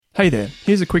Hey there,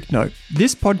 here's a quick note.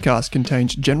 This podcast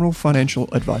contains general financial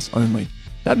advice only.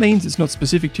 That means it's not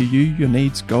specific to you, your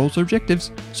needs, goals, or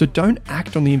objectives, so don't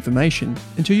act on the information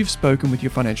until you've spoken with your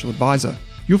financial advisor.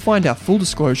 You'll find our full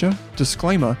disclosure,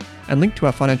 disclaimer, and link to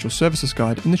our financial services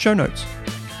guide in the show notes.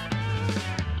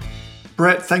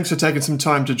 Brett, thanks for taking some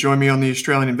time to join me on the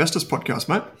Australian Investors Podcast,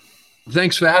 mate.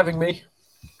 Thanks for having me.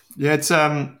 Yeah, it's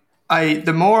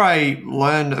the more I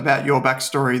learned about your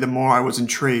backstory, the more I was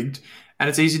intrigued. And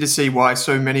it's easy to see why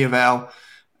so many of our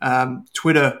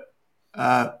Twitter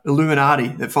Illuminati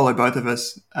that follow both of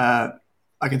us, I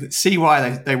can see why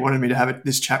they wanted me to have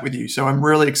this chat with you. So I'm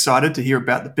really excited to hear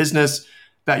about the business,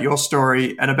 about your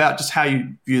story, and about just how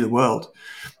you view the world.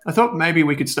 I thought maybe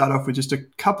we could start off with just a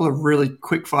couple of really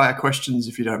quick fire questions,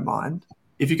 if you don't mind.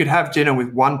 If you could have dinner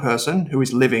with one person who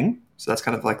is living, so that's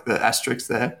kind of like the asterisk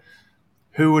there,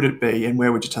 who would it be and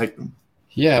where would you take them?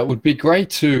 Yeah, it would be great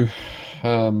to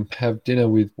have dinner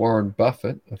with Warren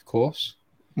Buffett, of course.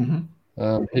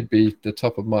 Mm-hmm. He'd be the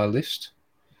top of my list.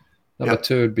 Number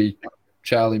two would be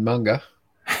Charlie Munger.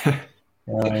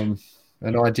 And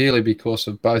ideally, because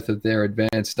of both of their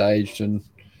advanced age and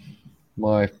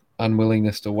my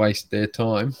unwillingness to waste their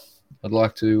time, I'd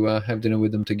like to have dinner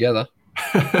with them together.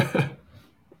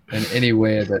 And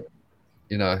anywhere that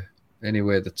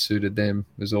suited them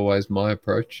was always my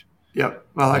approach. Yep,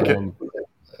 I like it.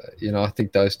 I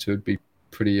think those two would be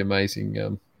pretty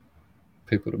amazing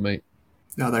people to meet.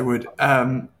 No, they would.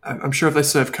 I'm sure if they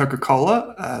serve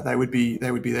Coca-Cola, they would be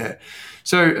there.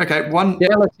 So, okay,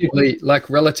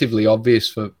 relatively obvious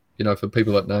for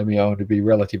people that know me. I would be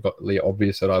relatively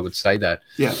obvious that I would say that.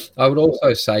 Yeah. I would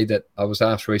also say that I was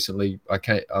asked recently.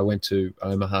 I went to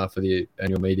Omaha for the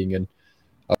annual meeting, and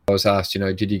I was asked,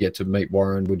 did you get to meet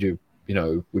Warren? Would you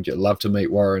love to meet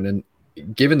Warren? And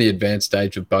given the advanced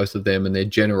age of both of them and their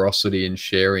generosity in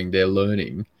sharing their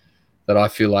learning, that I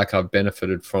feel like I've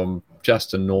benefited from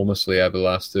just enormously over the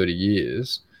last 30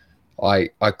 years, I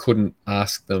couldn't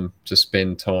ask them to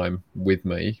spend time with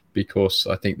me because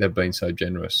I think they've been so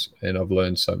generous and I've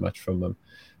learned so much from them.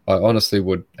 I honestly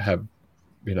would have,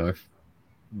 no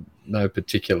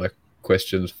particular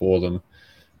questions for them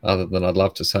other than I'd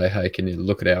love to say, hey, can you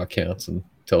look at our accounts and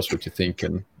tell us what you think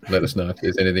and let us know if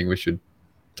there's anything we should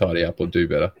tidy up or do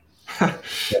better.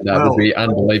 That would be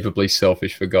unbelievably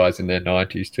selfish for guys in their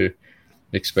 90s to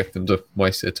expect them to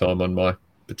waste their time on my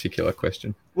particular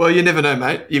question. Well, you never know,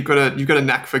 mate. You've got a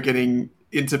knack for getting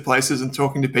into places and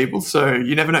talking to people, so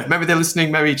you never know. Maybe they're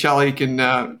listening. Maybe Charlie can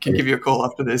give you a call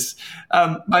after this.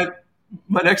 My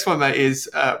next one, mate, is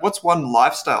what's one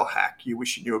lifestyle hack you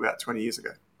wish you knew about 20 years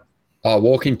ago?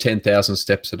 Walking 10,000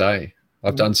 steps a day.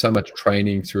 I've done so much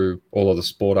training through all of the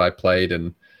sport I played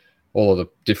and all of the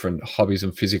different hobbies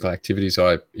and physical activities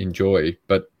I enjoy.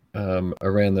 But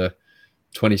around the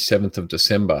 27th of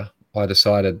December, I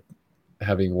decided,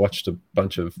 having watched a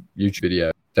bunch of YouTube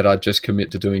videos, that I'd just commit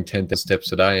to doing 10,000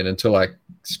 steps a day. And until I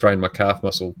strained my calf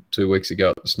muscle 2 weeks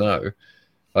ago at the snow,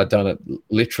 I'd done it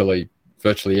literally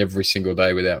virtually every single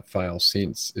day without fail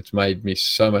since. It's made me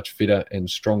so much fitter and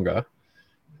stronger.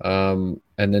 And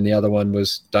then the other one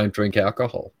was don't drink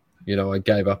alcohol. I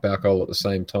gave up alcohol at the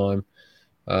same time.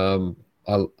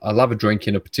 I love a drink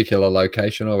in a particular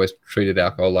location. I always treated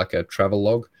alcohol like a travel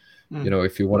log.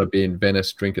 If you want to be in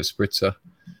Venice, drink a spritzer.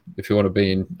 If you want to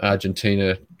be in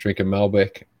Argentina, drink a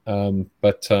Malbec.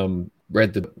 But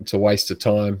read that it's a waste of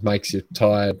time, makes you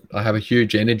tired. I have a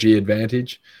huge energy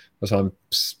advantage because I'm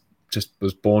just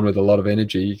was born with a lot of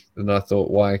energy, and I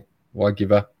thought, why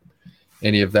give up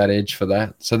any of that edge for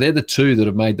that? So they're the two that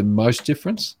have made the most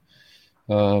difference.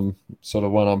 Sort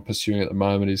of one I'm pursuing at the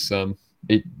moment is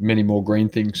eat many more green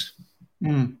things.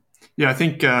 Yeah, I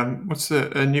think what's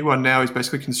a new one now is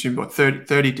basically consume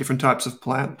 30 different types of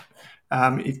plant.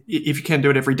 If you can do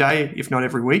it every day, if not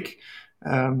every week,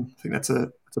 I think that's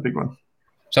a big one.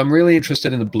 So I'm really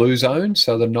interested in the blue zone.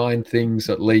 So the 9 things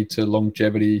that lead to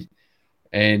longevity,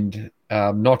 and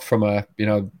not from a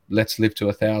let's live to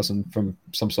 1,000 from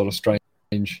some sort of strange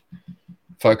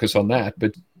focus on that,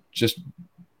 but just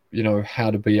how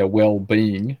to be a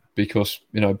well-being, because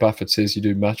Buffett says you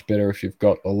do much better if you've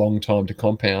got a long time to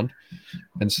compound.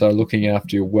 And so looking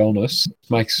after your wellness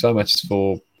makes so much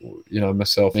for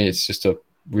myself. It's just a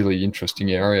really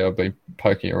interesting area I've been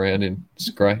poking around in. It's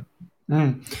great.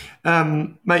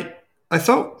 Mate, I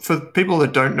thought for people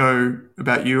that don't know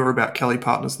about you or about Kelly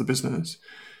Partners, the business,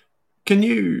 can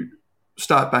you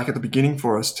start back at the beginning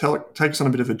for us? Take us on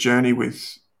a bit of a journey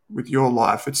with your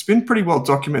life. It's been pretty well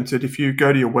documented. If you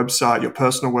go to your website, your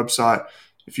personal website,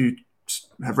 if you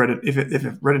have read it, if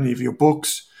you've read any of your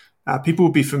books, people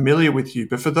will be familiar with you.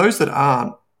 But for those that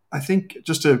aren't, I think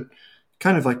just to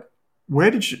kind of like where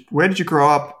did you grow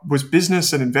up? Was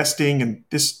business and investing and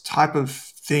this type of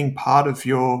thing part of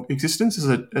your existence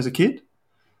as a kid?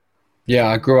 Yeah,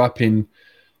 I grew up in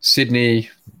Sydney,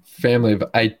 family of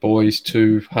 8 boys,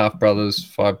 2 half brothers,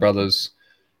 5 brothers.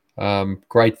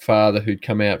 Great father who'd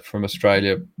come out from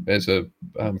Australia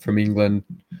from England,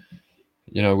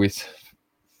 with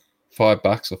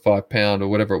 $5 or £5 or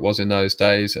whatever it was in those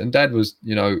days. And Dad was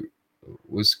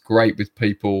great with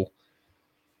people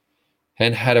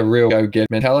and had a real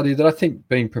go-get mentality that I think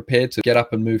being prepared to get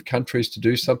up and move countries to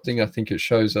do something, I think it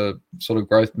shows a sort of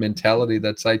growth mentality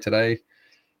that's today.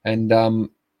 And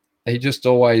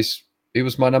he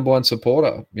was my number one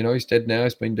supporter. He's dead now.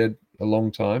 He's been dead a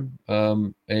long time.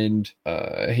 And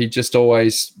he just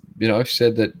always,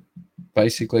 said that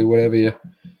basically whatever you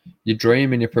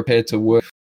dream and you're prepared to work,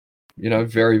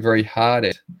 very, very hard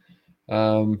at,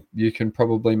 you can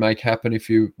probably make happen if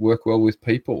you work well with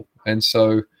people. And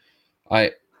so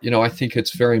I think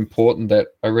it's very important that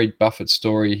I read Buffett's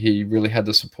story. He really had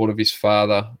the support of his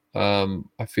father.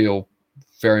 I feel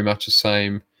very much the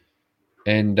same.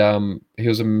 And he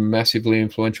was a massively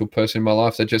influential person in my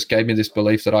life that just gave me this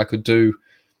belief that I could do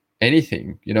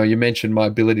anything. You mentioned my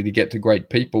ability to get to great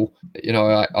people.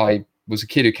 I was a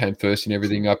kid who came first in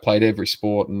everything. I played every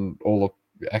sport and all of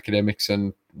academics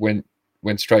and went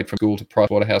straight from school to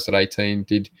Pricewaterhouse at 18,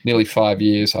 did nearly 5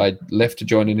 years. I left to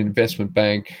join an investment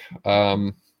bank.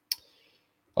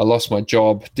 I lost my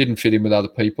job, didn't fit in with other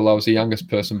people. I was the youngest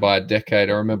person by a decade.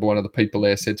 I remember one of the people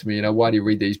there said to me, why do you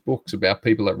read these books about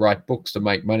people that write books to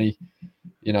make money,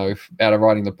 out of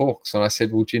writing the books? And I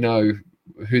said, well, do you know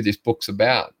who this book's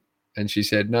about? And she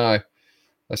said, no.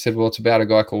 I said, well, it's about a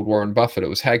guy called Warren Buffett. It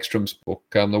was Hagstrom's book,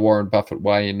 The Warren Buffett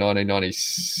Way, in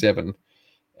 1997.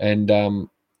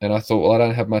 And I thought, well, I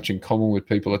don't have much in common with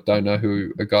people that don't know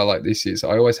who a guy like this is.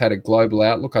 I always had a global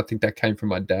outlook. I think that came from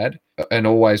my dad, and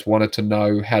always wanted to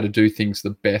know how to do things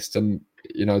the best and,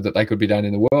 that they could be done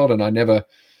in the world. And I never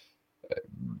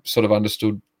sort of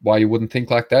understood why you wouldn't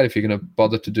think like that. If you're going to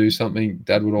bother to do something,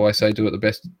 Dad would always say, do it the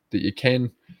best that you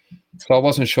can. So I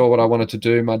wasn't sure what I wanted to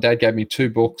do. My dad gave me 2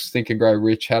 books, Think and Grow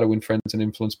Rich, How to Win Friends and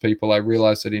Influence People. I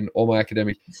realized that in all my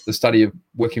the study of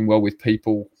working well with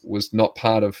people was not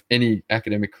part of any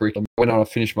academic curriculum. When I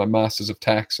finished my Masters of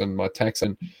Tax and my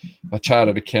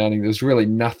Chartered Accounting, there's really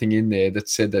nothing in there that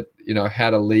said that, how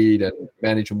to lead and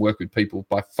manage and work with people,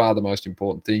 by far the most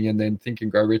important thing. And then Think and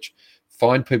Grow Rich,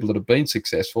 find people that have been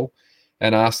successful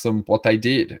and ask them what they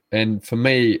did. And for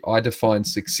me, I define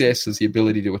success as the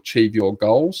ability to achieve your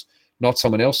goals, not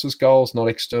someone else's goals, not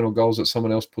external goals that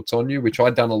someone else puts on you, which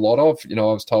I'd done a lot of. I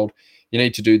was told, you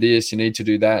need to do this, you need to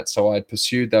do that. So I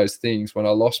pursued those things. When I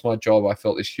lost my job, I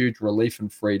felt this huge relief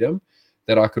and freedom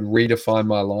that I could redefine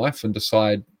my life and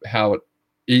decide how it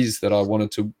is that I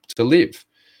wanted to live.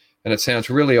 And it sounds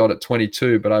really odd at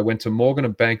 22, but I went to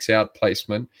Morgan & Bank's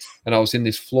outplacement, and I was in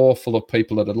this floor full of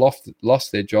people that had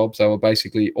lost their jobs. They were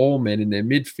basically all men in their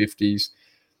mid-50s.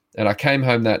 And I came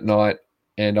home that night,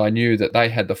 and I knew that they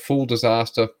had the full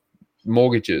disaster,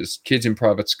 mortgages, kids in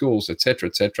private schools, et cetera,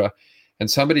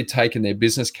 and somebody had taken their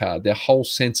business card. Their whole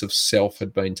sense of self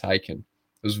had been taken.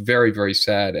 It was very, very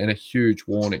sad and a huge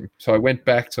warning. So I went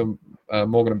back to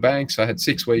Morgan & Banks. I had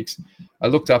 6 weeks. I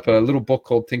looked up a little book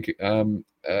called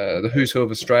The Who's Who of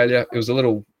Australia. It was a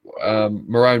little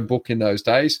maroon book in those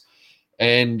days.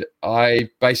 And I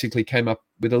basically came up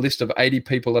with a list of 80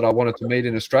 people that I wanted to meet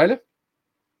in Australia.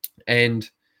 And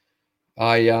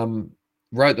I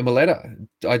wrote them a letter.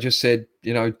 I just said,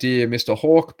 dear Mr.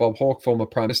 Hawke, Bob Hawke, former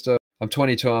Prime Minister, I'm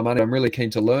 22, I'm really keen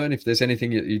to learn. If there's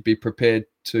anything that you'd be prepared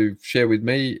to share with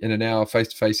me in an hour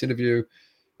face-to-face interview,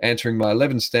 answering my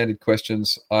 11 standard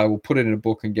questions, I will put it in a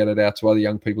book and get it out to other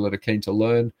young people that are keen to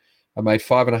learn. I made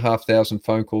 5,500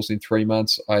 phone calls in 3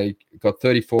 months. I got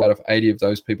 34 out of 80 of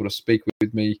those people to speak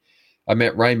with me. I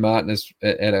met Ray Martin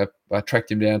I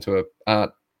tracked him down to an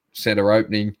art centre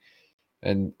opening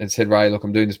and said, Ray, look,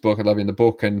 I'm doing this book. I'd love you in the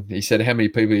book. And he said, how many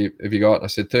people have you got? And I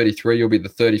said, 33. You'll be the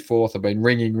 34th. I've been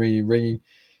ringing.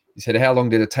 He said, how long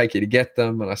did it take you to get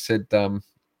them? And I said, and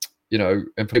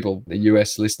for people in the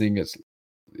US listening, it's,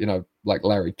 like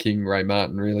Larry King, Ray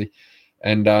Martin, really.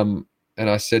 And I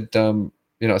said,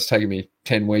 it's taken me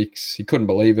 10 weeks. He couldn't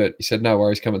believe it. He said, no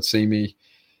worries, come and see me.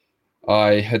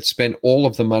 I had spent all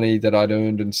of the money that I'd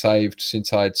earned and saved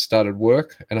since I'd started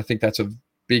work. And I think that's a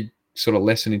big sort of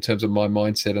lesson in terms of my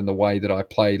mindset and the way that I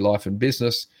play life and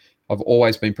business. I've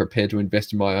always been prepared to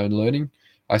invest in my own learning.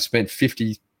 I spent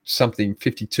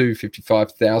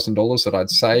 $55,000 that I'd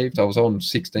saved. I was on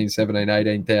 16, 17,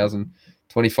 18,000,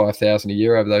 25,000 a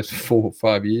year over those 4 or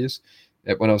 5 years.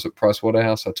 When I was at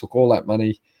Pricewaterhouse, I took all that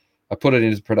money. I put it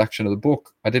into the production of the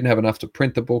book. I didn't have enough to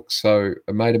print the book, so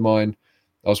a mate of mine,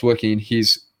 I was working in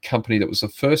his company that was the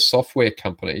first software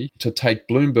company to take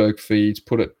Bloomberg feeds,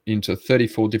 put it into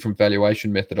 34 different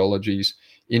valuation methodologies,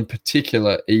 in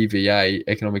particular EVA,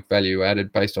 economic value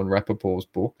added, based on Rappaport's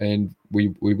book. And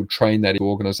we would train that in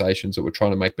organizations that were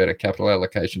trying to make better capital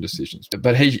allocation decisions.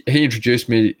 But he introduced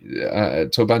me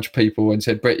to a bunch of people and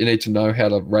said, Brett, you need to know how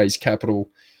to raise capital.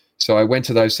 So I went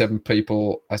to those 7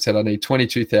 people. I said, I need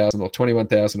 22,000 or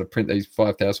 21,000 to print these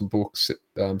 5,000 books.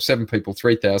 7 people,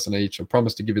 3,000 each. I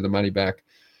promised to give you the money back.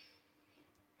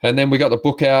 And then we got the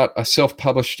book out. I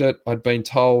self-published it. I'd been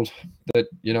told that,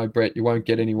 Brett, you won't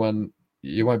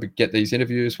get these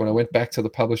interviews. When I went back to the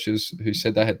publishers who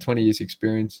said they had 20 years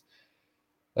experience,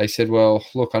 they said, well,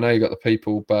 look, I know you got the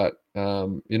people, but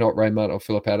you're not Ray Martin or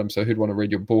Philip Adams, so who'd want to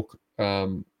read your book?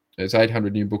 There's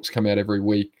 800 new books come out every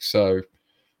week. So,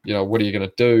 what are you going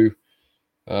to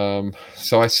do?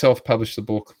 So I self-published the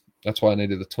book. That's why I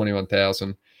needed the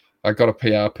 21,000. I got a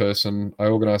PR person. I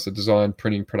organized the design,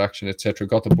 printing, production, etc.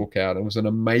 Got the book out. It was an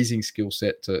amazing skill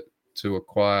set to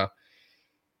acquire.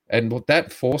 And what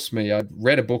that forced me, I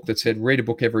read a book that said, read a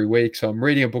book every week. So I'm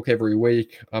reading a book every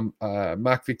week.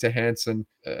 Mark Victor Hansen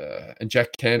and Jack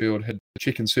Canfield had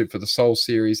Chicken Soup for the Soul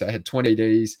series. I had 20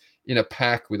 CDs in a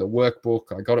pack with a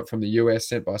workbook. I got it from the US,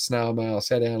 sent by snail mail. I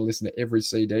sat down and listened to every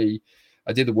CD.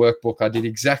 I did the workbook. I did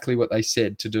exactly what they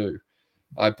said to do.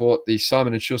 I bought the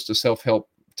Simon & Schuster self-help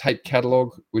tape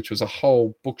catalog, which was a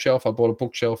whole bookshelf. I bought a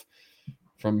bookshelf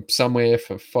from somewhere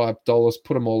for $5,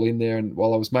 put them all in there. And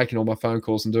while I was making all my phone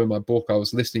calls and doing my book, I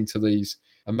was listening to these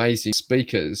amazing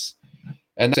speakers.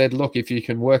 And they said, look, if you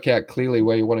can work out clearly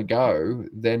where you want to go,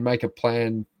 then make a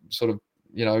plan, sort of,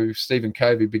 Stephen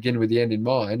Covey, begin with the end in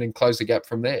mind and close the gap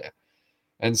from there.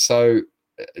 And so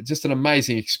just an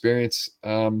amazing experience.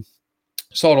 Sold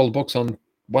all the books on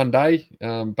one day.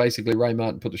 Basically, Ray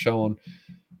Martin put the show on,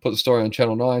 put the story on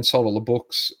Channel 9, sold all the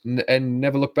books, and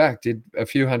never looked back. Did a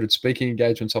few hundred speaking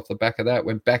engagements off the back of that,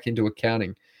 went back into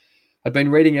accounting. I'd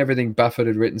been reading everything Buffett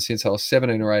had written since I was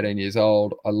 17 or 18 years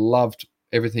old. I loved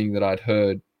everything that I'd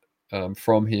heard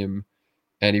from him,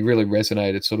 and he really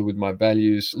resonated sort of with my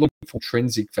values, looking for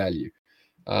intrinsic value,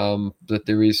 that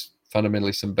there is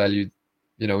fundamentally some value,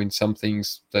 in some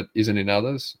things that isn't in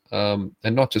others, and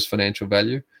not just financial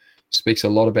value. Speaks a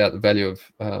lot about the value of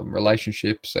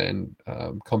relationships and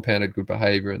compounded good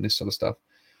behavior and this sort of stuff.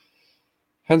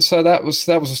 And so that was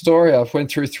a story. I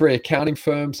went through 3 accounting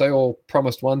firms. They all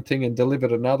promised one thing and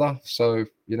delivered another. So,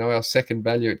 our second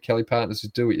value at Kelly Partners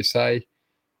is do what you say,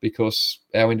 because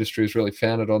our industry is really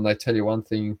founded on they tell you one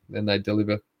thing, then they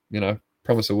deliver,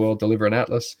 promise the world, deliver an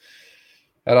atlas.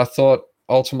 And I thought,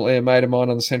 ultimately, a mate of mine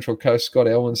on the Central Coast, Scott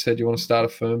Elwin, said, you want to start a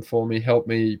firm for me? Help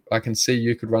me. I can see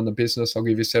you could run the business. I'll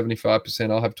give you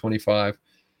 75%. I'll have 25%,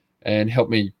 and help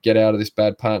me get out of this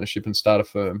bad partnership and start a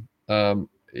firm.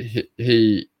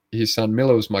 His son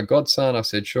Miller was my godson. I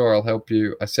said, sure, I'll help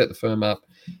you. I set the firm up.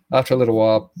 After a little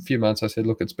while, a few months, I said,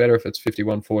 look, it's better if it's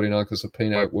 51-49 because the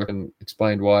Pinot work, and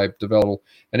explained why I've developed.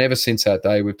 And ever since that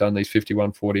day, we've done these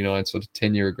 51-49 sort of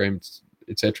 10-year agreements,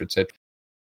 et cetera, et cetera.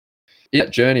 In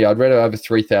that journey, I'd read over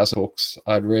 3,000 books.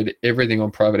 I'd read everything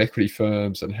on private equity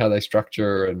firms and how they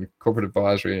structure and corporate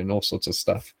advisory and all sorts of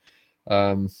stuff.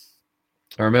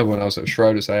 I remember when I was at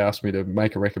Schroders, they asked me to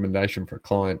make a recommendation for a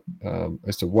client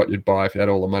as to what you'd buy if you had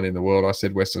all the money in the world. I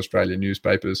said Western Australian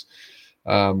newspapers,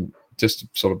 just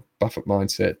sort of Buffett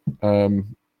mindset.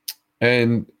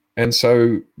 And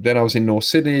so then I was in North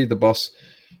Sydney. The boss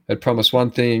had promised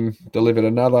one thing, delivered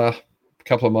another. A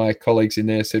couple of my colleagues in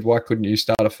there said, why couldn't you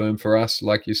start a firm for us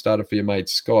like you started for your mate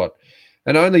Scott?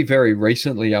 And only very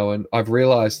recently, Owen, I've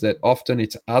realized that often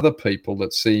it's other people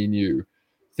that see in you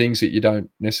things that you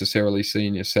don't necessarily see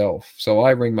in yourself. So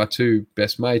I ring my 2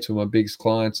 best mates, who are my biggest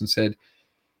clients, and said,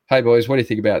 hey boys, what do you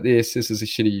think about this? This is a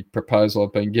shitty proposal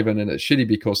I've been given, and it's shitty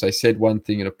because they said one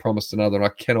thing and have promised another, and I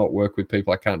cannot work with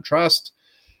people I can't trust.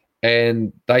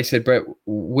 And they said, Brett,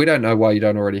 we don't know why you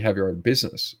don't already have your own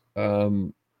business.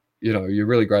 You're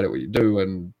really great at what you do.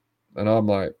 And I'm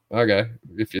like, okay,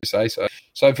 if you say so.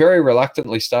 So I very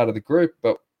reluctantly started the group.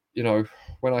 But,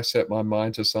 when I set my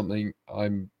mind to something,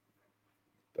 I'm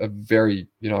a very,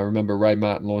 I remember Ray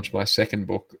Martin launched my second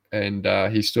book, and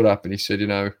he stood up and he said,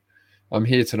 I'm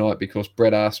here tonight because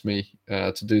Brett asked me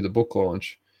to do the book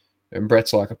launch. And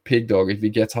Brett's like a pig dog. If he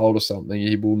gets hold of something,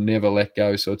 he will never let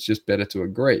go. So it's just better to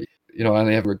agree. I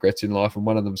only have regrets in life. And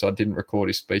one of them is I didn't record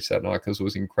his speech that night because it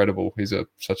was incredible. He's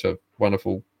such a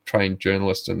wonderful trained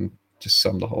journalist and just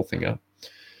summed the whole thing up.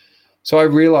 So I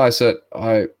realized that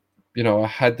I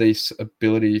had this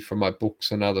ability from my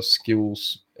books and other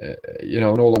skills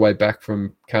and all the way back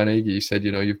from Carnegie, he said,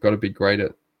 you've got to be great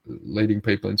at leading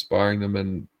people, inspiring them,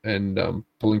 and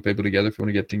pulling people together if you want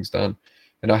to get things done.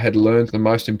 And I had learned the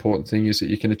most important thing is that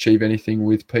you can achieve anything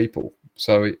with people.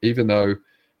 So even though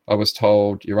I was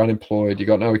told you're unemployed, you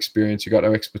got no experience, you got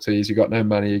no expertise, you got no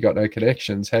money, you got no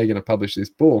connections, how are you going to publish this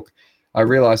book? I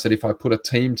realized that if I put a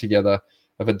team together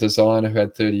of a designer who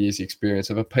had 30 years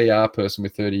experience, of a PR person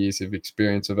with 30 years of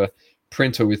experience, of a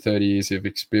printer with 30 years of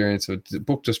experience, of a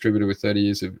book distributor with 30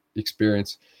 years of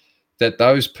experience, that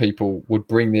those people would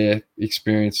bring their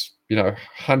experience,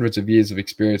 hundreds of years of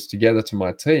experience together to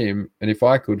my team. And if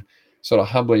I could sort of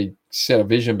humbly set a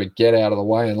vision, but get out of the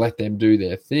way and let them do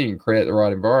their thing, create the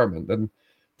right environment, then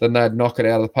they'd knock it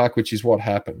out of the park, which is what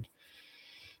happened.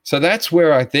 So that's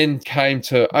where I then came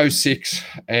to 06,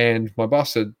 and my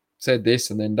boss had said this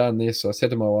and then done this. So I said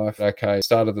to my wife, okay,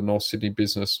 started the North Sydney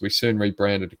business. We soon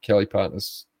rebranded to Kelly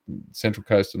Partners, Central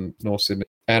Coast and North Sydney.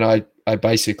 And I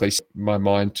basically set my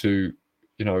mind to,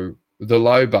 the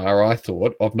low bar, I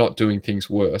thought, of not doing things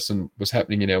worse and was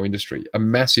happening in our industry, a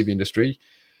massive industry,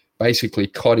 basically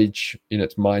cottage in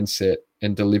its mindset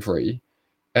and delivery.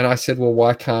 And I said, well,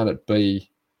 why can't it be,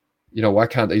 why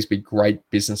can't these be great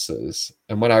businesses?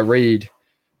 And when I read,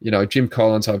 Jim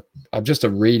Collins, I'm just a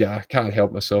reader. I can't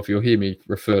help myself. You'll hear me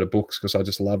refer to books because I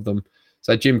just love them.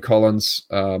 So Jim Collins,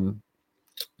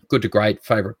 Good to Great,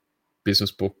 favorite business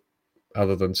book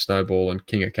other than Snowball and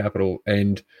King of Capital.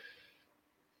 And,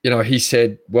 he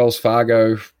said, Wells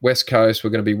Fargo, West Coast,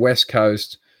 we're going to be West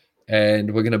Coast,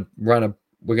 and we're going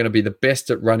to be the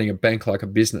best at running a bank like a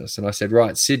business. And I said,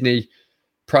 right, Sydney,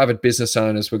 private business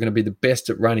owners, we're going to be the best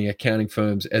at running accounting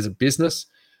firms as a business.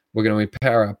 We're going to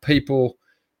empower our people,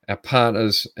 our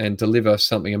partners, and deliver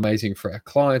something amazing for our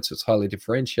clients. It's highly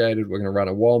differentiated. We're going to run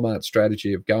a Walmart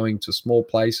strategy of going to small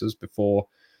places before,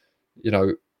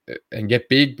 and get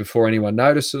big before anyone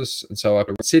notices. And so I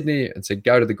went to Sydney and said,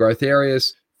 go to the growth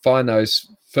areas, find those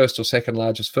first or second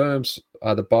largest firms,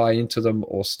 either buy into them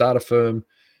or start a firm,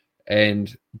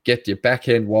 and get your back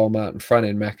end Walmart and front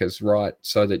end Macca's right,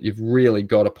 so that you've really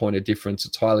got a point of difference.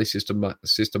 It's highly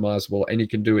systemizable, and you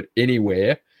can do it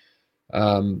anywhere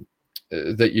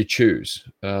that you choose,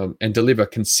 and deliver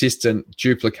consistent,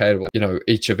 duplicatable.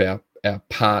 Each of our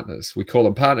partners, we call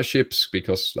them partnerships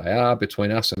because they are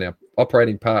between us and our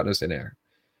operating partners and our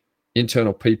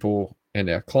internal people and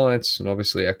our clients, and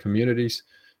obviously our communities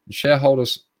and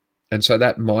shareholders. And so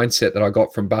that mindset that I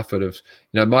got from Buffett of,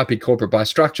 it might be corporate by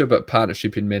structure, but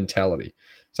partnership in mentality.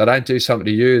 So I don't do something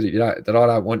to you that I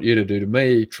don't want you to do to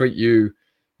me. Treat you,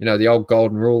 the old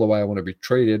golden rule, the way I want to be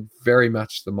treated. Very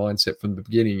much the mindset from the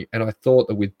beginning. And I thought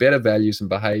that with better values and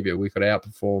behavior, we could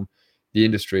outperform the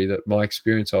industry that my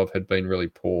experience of had been really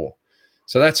poor.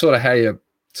 So that's sort of how you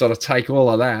sort of take all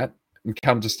of that and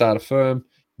come to start a firm.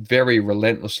 Very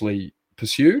relentlessly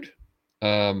pursued.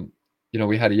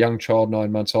 We had a young child,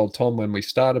 9 months old, Tom, when we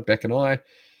started, Beck and I,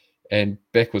 and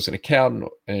Beck was an accountant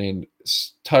and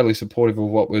totally supportive of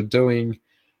what we're doing.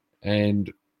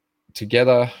 And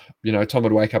together, Tom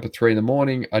would wake up at 3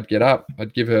 a.m. I'd get up,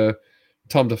 I'd give her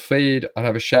Tom to feed, I'd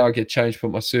have a shower, get changed,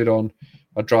 put my suit on.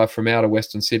 I'd drive from out of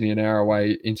Western Sydney, an hour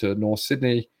away, into North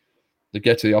Sydney. I'd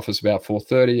get to the office about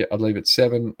 4:30. I'd leave at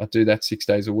 7. I'd do that 6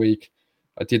 days a week.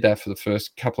 I did that for the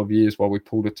first couple of years while we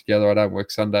pulled it together. I don't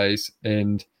work Sundays.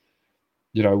 And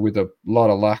with a lot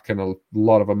of luck and a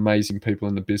lot of amazing people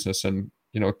in the business and,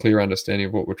 a clear understanding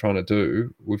of what we're trying to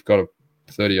do, we've got a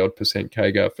 30-odd%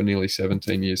 CAGR for nearly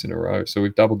 17 years in a row. So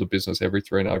we've doubled the business every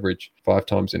 3 and average 5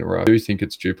 times in a row. I do think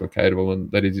it's duplicatable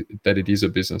and that it is a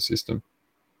business system.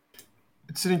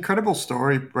 It's an incredible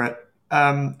story, Brett.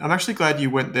 I'm actually glad you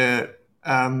went there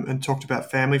and talked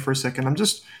about family for a second.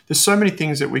 There's so many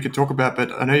things that we could talk about,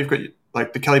 but I know you've got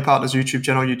like the Kelly Partners YouTube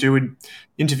channel, you do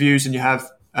interviews and you have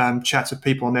chats with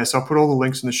people on there. So I'll put all the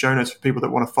links in the show notes for people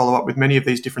that want to follow up with many of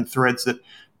these different threads that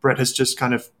Brett has just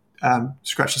kind of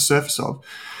scratched the surface of.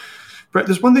 Brett,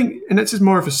 there's one thing, and this is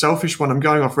more of a selfish one. I'm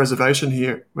going off reservation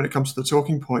here when it comes to the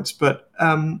talking points, but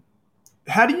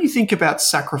how do you think about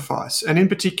sacrifice? And in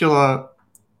particular,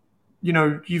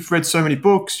 you've read so many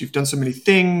books, you've done so many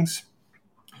things.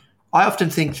 I often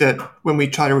think that when we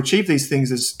try to achieve these things,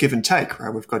 there's give and take,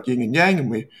 right? We've got yin and yang,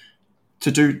 and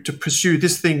to pursue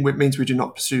this thing means we do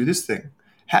not pursue this thing.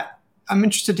 I'm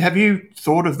interested, have you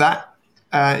thought of that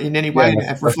in any way and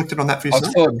have reflected on that for yourself?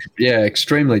 I've thought,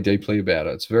 extremely deeply about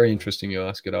it. It's very interesting you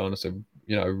ask it, Owen. It's a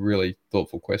really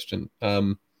thoughtful question.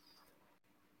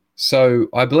 So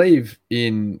I believe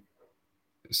in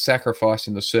sacrifice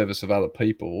in the service of other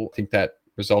people. I think that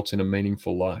results in a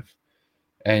meaningful life.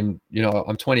 And,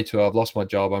 I'm 22, I've lost my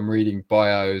job. I'm reading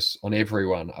bios on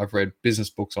everyone. I've read business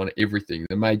books on everything,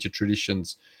 the major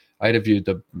traditions. I interviewed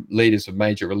the leaders of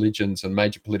major religions and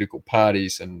major political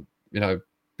parties and,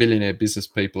 billionaire business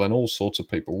people and all sorts of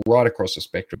people right across the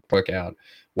spectrum, work out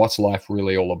what's life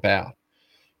really all about.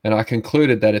 And I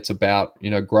concluded that it's about,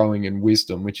 growing in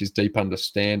wisdom, which is deep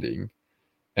understanding,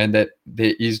 and that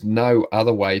there is no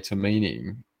other way to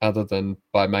meaning other than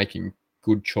by making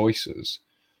good choices.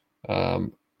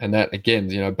 And that,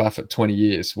 again, Buffett, 20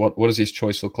 years, what does his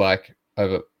choice look like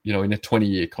over, in a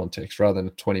 20-year context rather than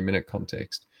a 20-minute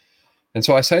context? And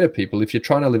so I say to people, if you're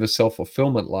trying to live a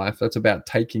self-fulfillment life, that's about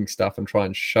taking stuff and try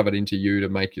and shove it into you to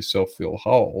make yourself feel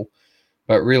whole.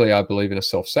 But really, I believe in a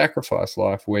self-sacrifice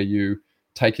life where you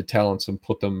take your talents and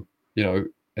put them,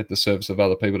 at the service of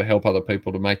other people to help other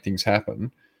people to make things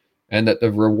happen. And that the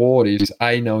reward is,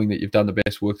 A, knowing that you've done the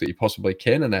best work that you possibly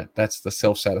can, and that's the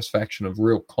self-satisfaction of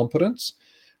real competence.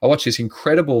 I watched this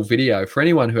incredible video. For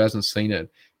anyone who hasn't seen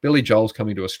it, Billy Joel's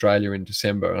coming to Australia in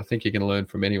December, and I think you can learn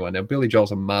from anyone. Now, Billy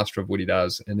Joel's a master of what he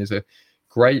does, and there's a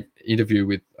great interview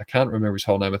with, I can't remember his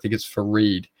whole name, I think it's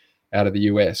Fareed out of the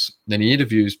US. Then he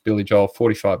interviews Billy Joel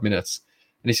 45 minutes,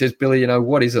 and he says, Billy,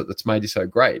 what is it that's made you so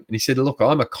great? And he said, look,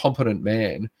 I'm a competent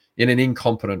man in an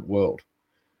incompetent world.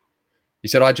 He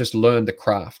said, I just learned the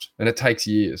craft, and it takes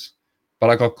years,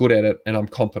 but I got good at it, and I'm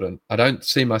competent. I don't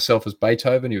see myself as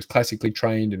Beethoven. He was classically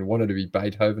trained and wanted to be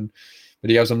Beethoven,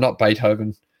 but he goes, I'm not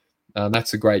Beethoven.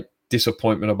 That's a great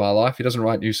disappointment of my life. He doesn't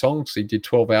write new songs. He did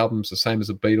 12 albums, the same as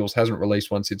the Beatles, hasn't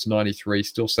released one since 93,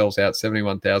 still sells out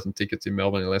 71,000 tickets in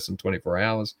Melbourne in less than 24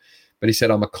 hours. But he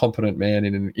said, I'm a competent man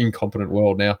in an incompetent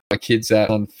world now. My kids are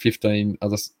on 15,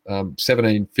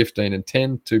 17, 15, and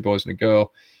 10, 2 boys and a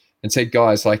girl, and said,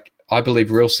 guys, I believe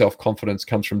real self-confidence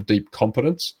comes from deep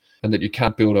competence, and that you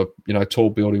can't build a tall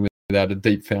building without a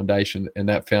deep foundation, and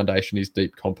that foundation is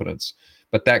deep competence.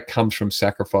 But that comes from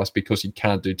sacrifice because you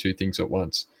can't do two things at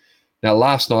once. Now,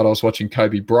 last night I was watching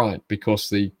Kobe Bryant because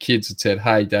the kids had said,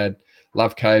 hey, Dad,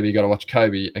 love Kobe, you got to watch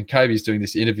Kobe. And Kobe's doing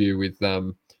this interview with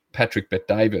Patrick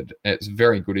Bet-David. It's a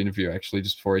very good interview, actually,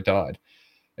 just before he died.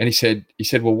 And he said,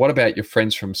 well, what about your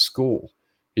friends from school?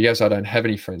 He goes, I don't have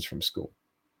any friends from school.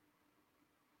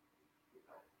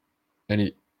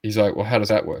 And he's like, well, how does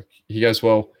that work? He goes,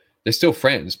 well, they're still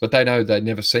friends, but they know they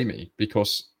never see me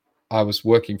because I was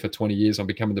working for 20 years on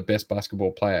becoming the best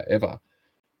basketball player ever.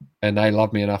 And they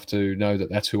love me enough to know that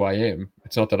that's who I am.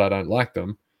 It's not that I don't like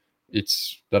them.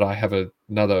 It's that I have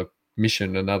another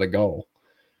mission, another goal.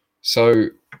 So,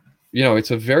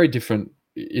 it's a very different,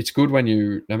 it's good when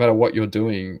no matter what you're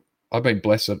doing, I've been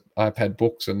blessed that I've had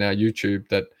books and now YouTube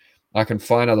that I can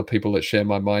find other people that share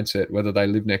my mindset, whether they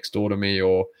live next door to me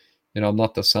or, I'm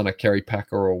not the son of Kerry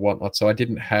Packer or whatnot. So I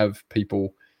didn't have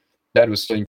people that was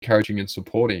still encouraging and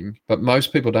supporting, but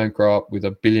most people don't grow up with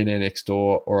a billionaire next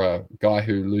door or a guy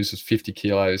who loses 50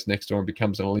 kilos next door and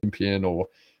becomes an Olympian, or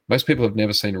most people have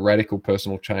never seen a radical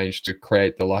personal change to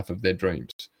create the life of their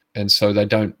dreams. And so they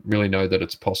don't really know that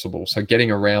it's possible. So getting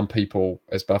around people,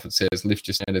 as Buffett says, lift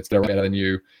your standards, they're better than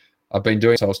you. I've been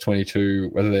doing it since I was 22,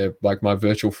 whether they're like my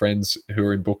virtual friends who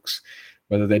are in books,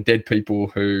 whether they're dead people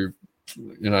who,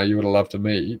 you would have loved to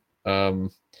meet.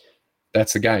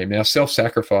 That's the game. Now,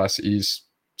 self-sacrifice is,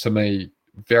 to me,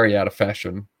 very out of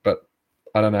fashion, but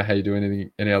I don't know how you do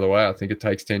anything any other way. I think it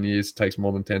takes 10 years, it takes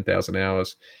more than 10,000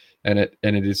 hours, and it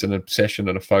is an obsession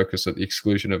and a focus at the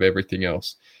exclusion of everything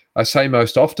else. I say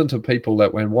most often to people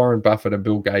that when Warren Buffett and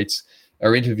Bill Gates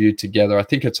are interviewed together, I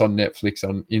think it's on Netflix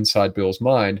on Inside Bill's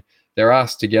Mind, they're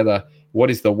asked together, what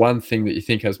is the one thing that you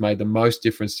think has made the most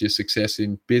difference to your success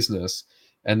in business?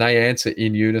 And they answer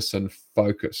in unison,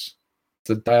 focus.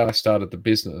 The day I started the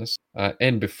business,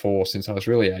 and before, since I was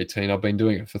really 18, I've been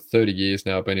doing it for 30 years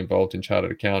now. I've been involved in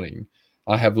chartered accounting.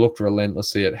 I have looked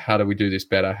relentlessly at how do we do this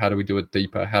better? How do we do it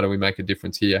deeper? How do we make a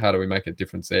difference here? How do we make a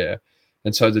difference there?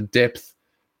 And so the depth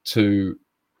to,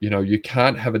 you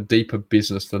can't have a deeper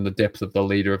business than the depth of the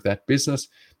leader of that business.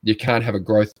 You can't have a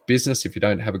growth business if you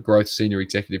don't have a growth senior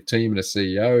executive team and a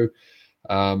CEO.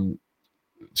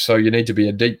 So you need to be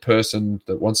a deep person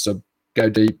that wants to go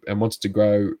deep and wants to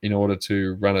grow in order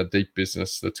to run a deep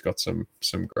business that's got some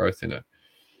growth in it.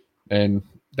 And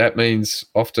that means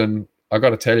often, I got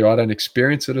to tell you, I don't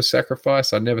experience it as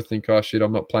sacrifice. I never think, oh shit,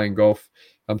 I'm not playing golf.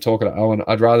 I'm talking to Owen.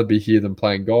 I'd rather be here than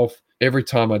playing golf. Every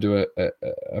time I do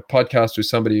a podcast with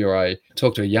somebody, or I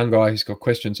talk to a young guy who's got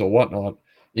questions or whatnot,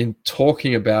 in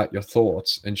talking about your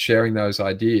thoughts and sharing those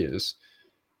ideas,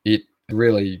 it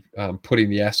really putting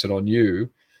the asset on you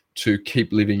to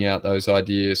keep living out those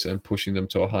ideas and pushing them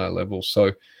to a higher level.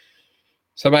 So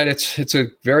mate, it's a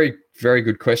very, very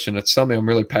good question. It's something I'm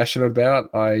really passionate about.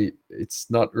 I it's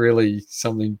not really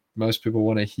something most people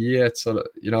want to hear. It's sort of,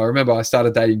 I remember I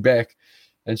started dating Beck,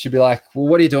 and she'd be like, well,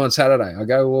 what do you do on Saturday? I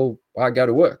go, well, I go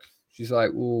to work. She's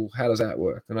like, well, how does that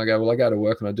work? And I go, well, I go to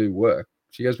work and I do work.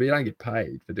 She goes, but you don't get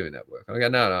paid for doing that work. And I go,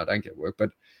 no, I don't get work.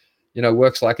 But,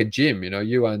 work's like a gym.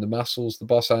 You own the muscles, the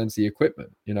boss owns the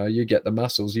equipment. You get the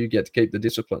muscles, you get to keep the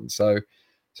discipline. So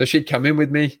she'd come in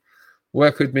with me,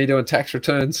 work with me doing tax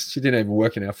returns. She didn't even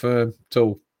work in our firm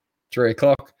till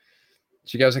 3:00.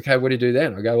 She goes, okay, what do you do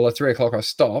then? I go, well, at 3:00 I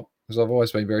stop, because I've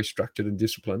always been very structured and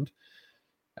disciplined.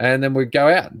 And then we go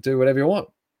out and do whatever you want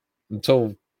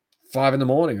until 5 a.m.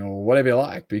 or whatever you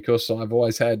like, because I've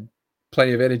always had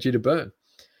plenty of energy to burn.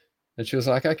 And she was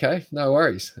like, okay, no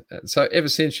worries. And so ever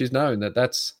since, she's known that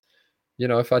that's,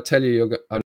 if I tell you you're going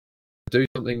to do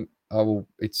something,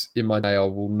 it's in my day, I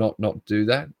will not do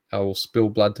that. I will spill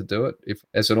blood to do it. If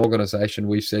as an organization,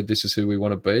 we've said this is who we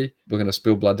want to be, we're going to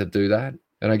spill blood to do that.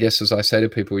 And I guess, as I say to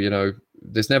people,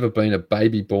 there's never been a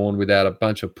baby born without a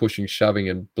bunch of pushing, shoving,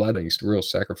 and blood. It's real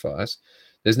sacrifice.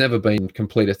 There's never been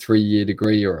complete a 3-year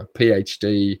degree or a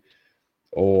PhD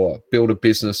or build a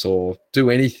business or do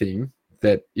anything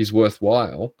that is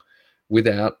worthwhile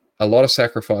without a lot of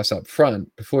sacrifice up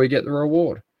front before you get the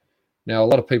reward. Now, a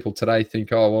lot of people today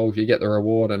think, oh, well, you get the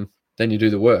reward and then you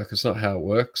do the work. It's not how it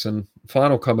works. And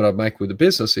final comment I'd make with the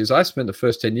business is I spent the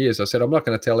first 10 years, I said, I'm not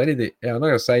going to tell anything. I'm not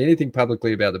going to say anything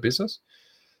publicly about the business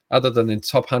other than in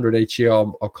top 100 each year.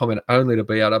 I'll comment only to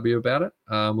BRW about it.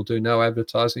 We'll do no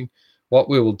advertising. What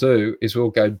we will do is we'll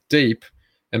go deep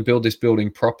and build this building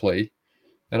properly.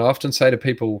 And I often say to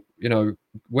people,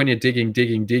 when you're digging,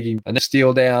 and then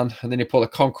steel down, and then you pour the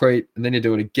concrete, and then you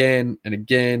do it again and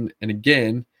again and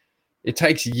again, it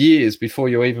takes years before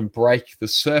you even break the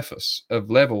surface of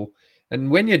level.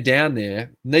 And when you're down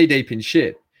there, knee deep in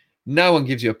shit, no one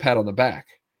gives you a pat on the back.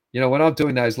 When I'm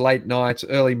doing those late nights,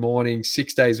 early mornings,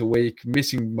 6 days a week,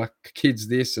 missing my kids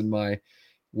this and my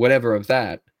whatever of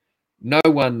that, no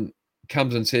one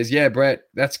comes and says, yeah, Brett,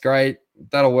 that's great.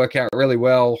 That'll work out really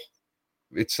well.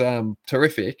 It's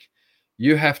terrific.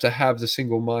 You have to have the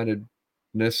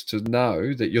single-mindedness to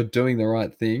know that you're doing the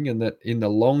right thing and that in the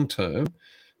long term,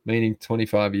 meaning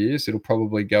 25 years, it'll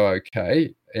probably go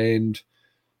okay. And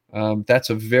that's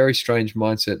a very strange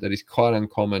mindset that is quite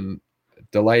uncommon.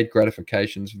 Delayed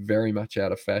gratification is very much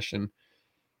out of fashion.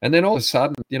 And then all of a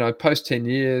sudden, post 10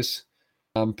 years,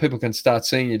 people can start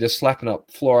seeing you just slapping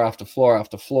up floor after floor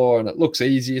after floor, and it looks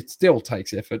easy. It still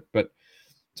takes effort, but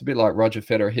it's a bit like Roger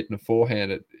Federer hitting a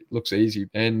forehand. It looks easy.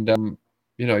 And,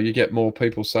 you get more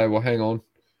people say, well, hang on,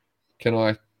 can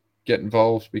I get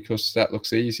involved because that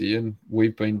looks easy? And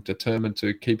we've been determined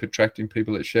to keep attracting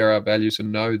people that share our values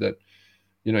and know that,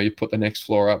 you put the next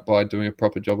floor up by doing a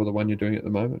proper job of the one you're doing at the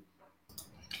moment.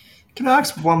 Can I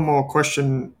ask one more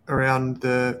question around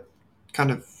the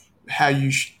kind of how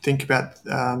you think about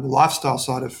the lifestyle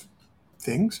side of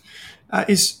things?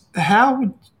 Is how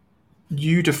would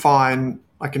you define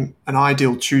like an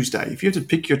ideal Tuesday? If you had to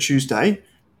pick your Tuesday,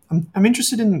 I'm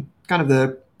interested in kind of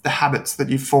the habits that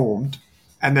you've formed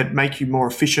and that make you more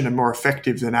efficient and more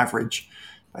effective than average,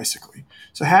 basically.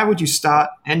 So how would you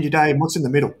start, end your day, and what's in the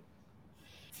middle?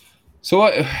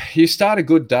 So you start a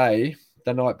good day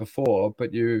the night before,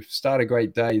 but you start a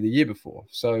great day the year before.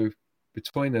 So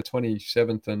between the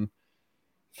 27th and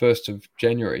 1st of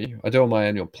January, I do all my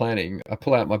annual planning. I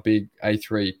pull out my big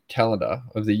A3 calendar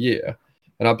of the year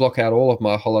and I block out all of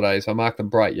my holidays. I mark them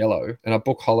bright yellow and I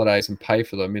book holidays and pay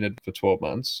for them for 12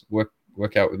 months, work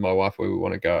out with my wife where we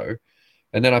want to go.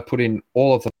 And then I put in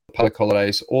all of the public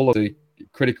holidays, all of the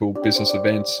critical business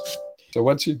events. So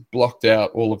once you've blocked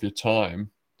out all of your time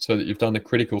so that you've done the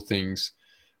critical things,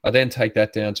 I then take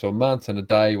that down to a month and a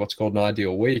day, what's called an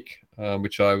ideal week,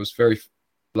 which I was very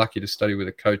lucky to study with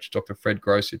a coach, Dr. Fred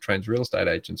Gross, who trains real estate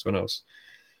agents when I was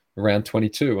around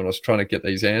 22. When I was trying to get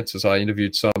these answers, I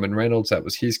interviewed Simon Reynolds. That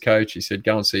was his coach. He said,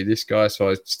 go and see this guy.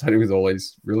 So I studied with all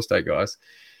these real estate guys.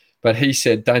 But he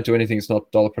said, don't do anything that's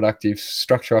not dollar productive.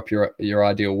 Structure up your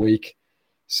ideal week.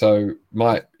 So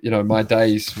my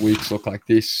days, weeks look like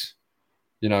this.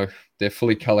 They're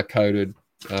fully color coded.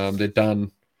 They're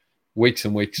done weeks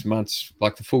and weeks, months,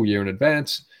 like the full year in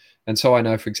advance. And so I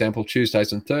know, for example,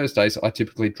 Tuesdays and Thursdays, I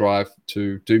typically drive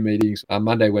to do meetings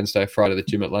Monday, Wednesday, Friday, the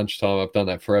gym at lunchtime. I've done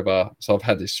that forever. So I've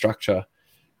had this structure.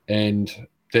 And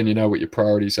then you know what your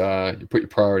priorities are. You put your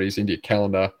priorities into your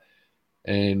calendar.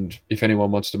 And if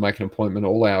anyone wants to make an appointment,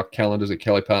 all our calendars at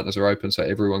Kelly Partners are open so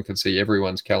everyone can see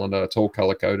everyone's calendar. It's all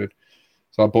color-coded.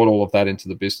 So I brought all of that into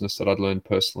the business that I'd learned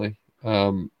personally.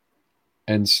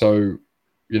 And so,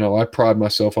 I pride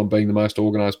myself on being the most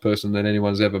organized person that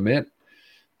anyone's ever met.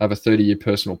 I have a 30-year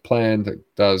personal plan that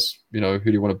does, who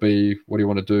do you want to be? What do you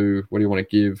want to do? What do you want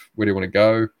to give? Where do you want to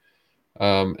go?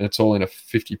 And it's all in a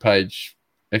 50-page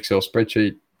Excel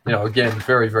spreadsheet. Again,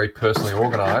 very, very personally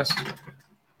organized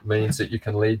means that you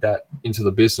can lead that into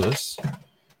the business.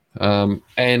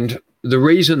 And the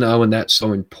reason, though, and that's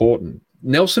so important,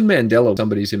 Nelson Mandela was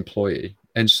somebody's employee,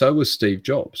 and so was Steve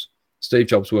Jobs. Steve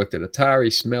Jobs worked at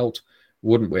Atari, smelt,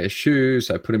 wouldn't wear shoes.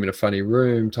 They put him in a funny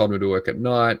room, told him to work at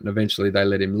night, and eventually they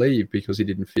let him leave because he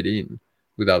didn't fit in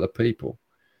with other people.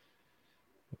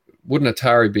 Wouldn't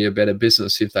Atari be a better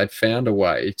business if they'd found a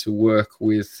way to work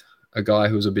with a guy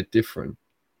who was a bit different?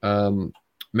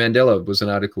 Mandela was an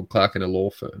articled clerk in a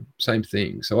law firm. Same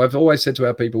thing. So I've always said to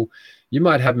our people, you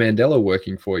might have Mandela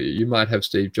working for you. You might have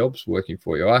Steve Jobs working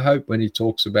for you. I hope when he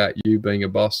talks about you being a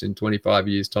boss in 25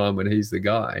 years' time when he's the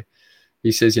guy,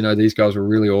 he says, these guys were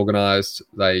really organized.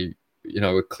 They,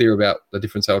 were clear about the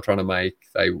difference they were trying to make.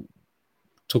 They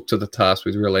took to the task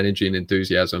with real energy and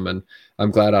enthusiasm. And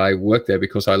I'm glad I worked there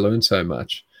because I learned so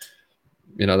much.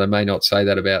 They may not say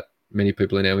that about many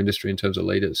people in our industry in terms of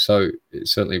leaders. So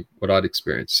it's certainly what I'd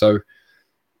experienced. So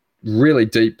really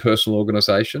deep personal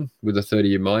organization with a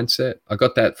 30-year mindset. I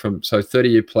got that from,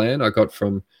 30-year plan I got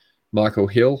from Michael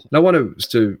Hill. And I want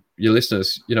to your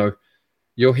listeners,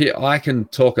 you'll hear, I can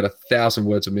talk at 1,000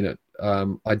 words a minute.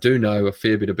 I do know a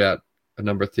fair bit about a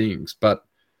number of things, but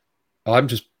I'm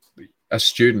just a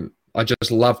student. I just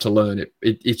love to learn.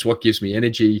 It's what gives me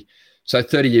energy. So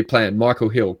 30-year plan, Michael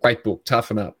Hill, great book,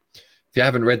 Toughen Up. If you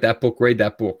haven't read that book, read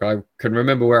that book. I can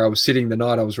remember where I was sitting the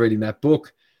night I was reading that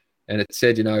book, and it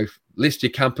said, list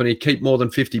your company, keep more than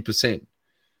 50%.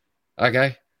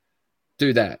 Okay,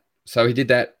 do that. So he did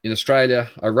that in Australia.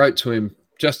 I wrote to him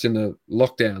just in the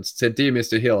lockdowns, said, Dear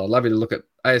Mr. Hill, I'd love you to look at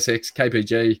ASX,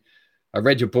 KPG. I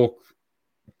read your book,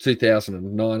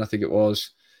 2009, I think it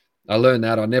was. I learned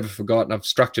that. I never forgot, and I've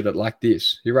structured it like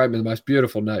this. He wrote me the most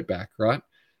beautiful note back, right?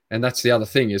 And that's the other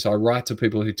thing is I write to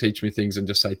people who teach me things and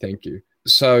just say thank you.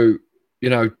 So,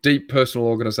 deep personal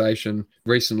organization.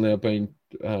 Recently, I've been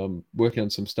working on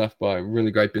some stuff by a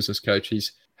really great business coach.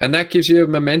 And that gives you a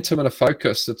momentum and a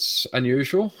focus that's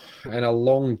unusual and a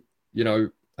long,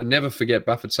 I never forget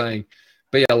Buffett saying,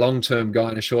 be a long-term guy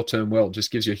in a short-term world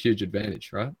just gives you a huge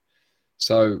advantage, right?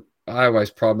 So I always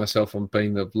pride myself on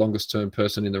being the longest-term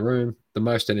person in the room, the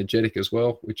most energetic as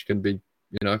well, which can be,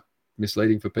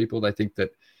 misleading for people. They think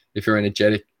that if you're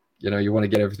energetic, you want to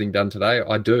get everything done today.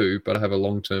 I do, but I have a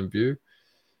long-term view.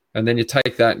 And then you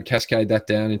take that and cascade that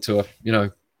down into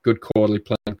a, good quarterly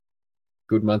plan,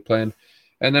 good month plan.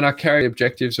 And then I carry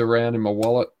objectives around in my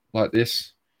wallet like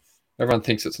this. Everyone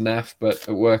thinks it's naff, but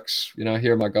it works.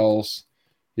 Here are my goals.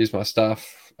 Here's my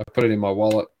stuff. I put it in my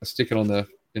wallet. I stick it on the,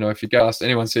 if you go ask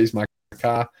anyone sees my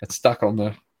car, it's stuck on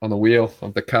the wheel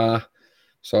of the car.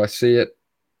 So I see it.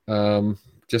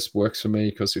 Just works for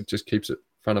me because it just keeps it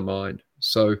front of mind.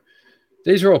 So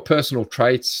these are all personal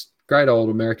traits. Great old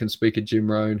American speaker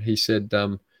Jim Rohn, he said,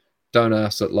 don't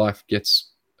ask that life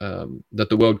gets, that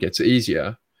the world gets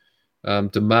easier.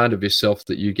 Demand of yourself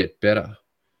that you get better.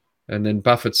 And then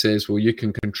Buffett says, well, you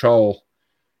can control,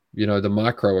 the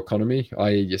micro economy,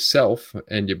 i.e. yourself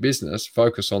and your business.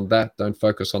 Focus on that. Don't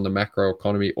focus on the macro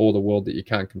economy or the world that you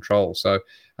can't control. So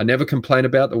I never complain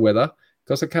about the weather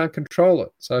because I can't control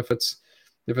it. So if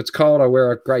it's cold, I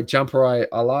wear a great jumper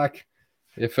I like.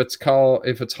 If it's cold,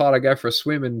 if it's hot, I go for a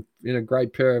swim in a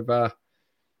great pair of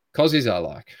cozies I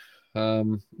like,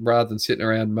 rather than sitting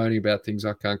around moaning about things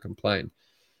I can't complain.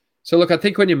 So look, I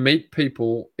think when you meet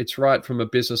people, it's right from a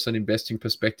business and investing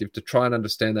perspective to try and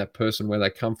understand that person, where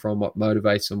they come from, what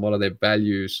motivates them, what are their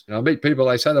values. I meet people,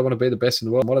 they say they want to be the best in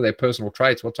the world. What are their personal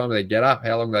traits? What time do they get up?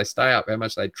 How long do they stay up? How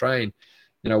much they train?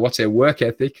 What's their work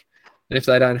ethic? And if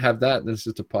they don't have that, then it's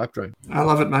just a pipe dream. I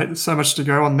love it, mate. There's so much to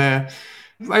go on there.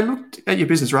 I looked at your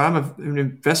business, right? I'm an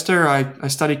investor. I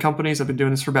study companies. I've been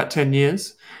doing this for about 10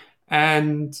 years.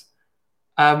 And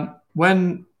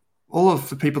when all of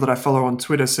the people that I follow on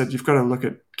Twitter said, you've got to look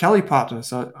at Kelly Partners,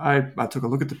 so I took a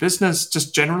look at the business,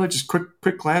 just generally, just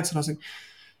quick glance. And I was like,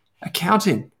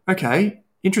 accounting. Okay,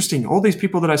 interesting. All these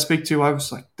people that I speak to, I was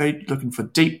like, they're looking for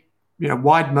deep,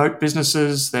 wide moat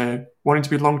businesses. They're wanting to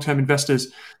be long-term investors.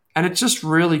 And it just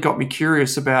really got me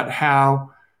curious about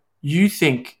how you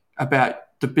think about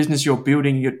the business you're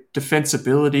building, your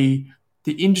defensibility,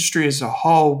 the industry as a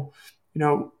whole.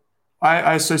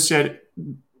 I associate,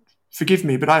 forgive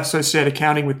me, but I associate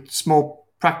accounting with small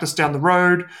practice down the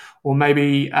road, or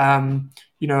maybe, a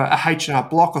H&R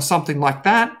Block or something like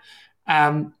that.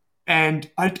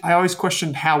 And I always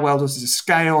questioned, how well does this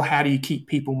scale? How do you keep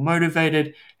people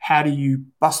motivated? How do you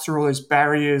bust through all those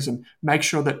barriers and make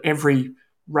sure that every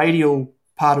radial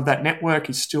part of that network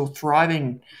is still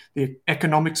thriving. The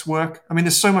economics work. I mean,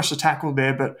 there's so much to tackle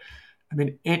there, but I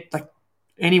mean,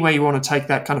 any way you want to take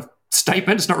that kind of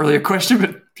statement, it's not really a question,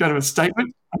 but kind of a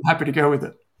statement, I'm happy to go with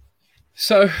it.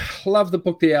 So, love the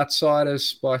book The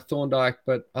Outsiders by Thorndike,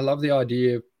 but I love the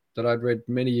idea that I'd read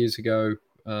many years ago,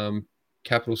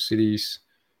 Capital Cities,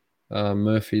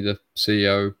 Murphy, the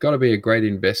CEO, got to be a great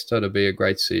investor to be a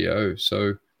great CEO.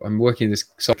 So I'm working in this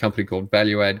company called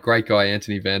Value Add. Great guy,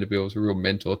 Anthony Vanderbilt, was a real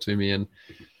mentor to me, and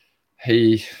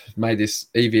he made this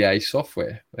EVA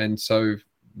software. And so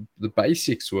the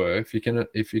basics were, if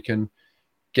you can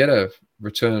get a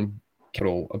return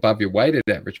capital above your weighted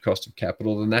average cost of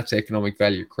capital, then that's economic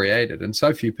value created. And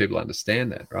so few people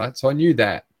understand that, right? So I knew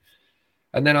that.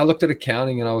 And then I looked at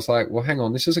accounting and I was like, well, hang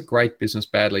on, this is a great business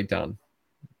badly done.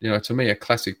 To me, a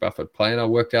classic Buffett play. And I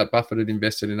worked out Buffett had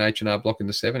invested in H&R Block in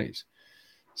the 70s.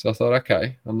 So I thought,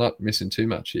 okay, I'm not missing too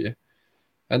much here.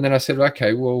 And then I said,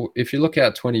 okay, well, if you look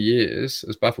out 20 years,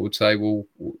 as Buffett would say, well,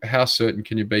 how certain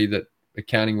can you be that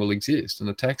accounting will exist in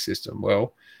the tax system?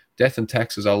 Well, death and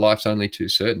taxes are life's only two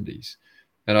certainties.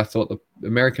 And I thought the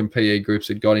American PE groups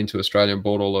had got into Australia and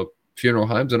bought all the funeral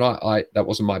homes, and I that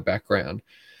wasn't my background.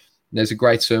 And there's a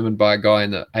great sermon by a guy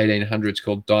in the 1800s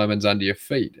called Diamonds Under Your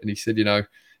Feet. And he said,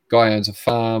 guy owns a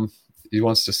farm. He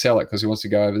wants to sell it because he wants to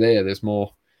go over there. There's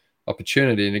more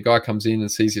opportunity. And a guy comes in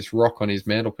and sees this rock on his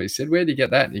mantelpiece. He said, where did you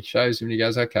get that? And he shows him and he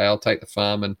goes, okay, I'll take the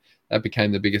farm. And that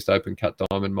became the biggest open cut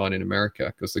diamond mine in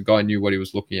America because the guy knew what he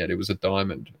was looking at. It was a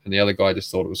diamond. And the other guy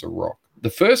just thought it was a rock. The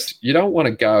first, you don't want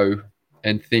to go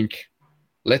and think,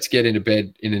 let's get into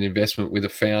bed in an investment with a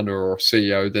founder or a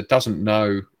CEO that doesn't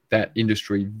know that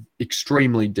industry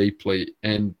extremely deeply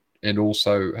and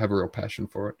also have a real passion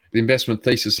for it. The investment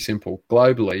thesis is simple.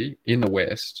 Globally, in the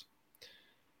West,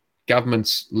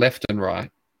 governments left and right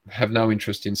have no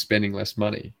interest in spending less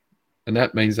money. And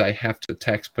that means they have to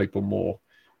tax people more.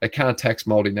 They can't tax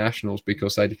multinationals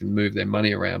because they can move their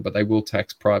money around, but they will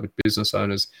tax private business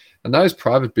owners. And those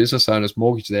private business owners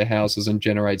mortgage their houses and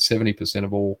generate 70%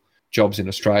 of all jobs in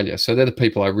Australia. So they're the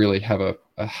people I really have a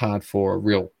heart for, a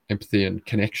real empathy and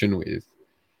connection with.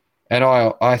 And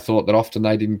I thought that often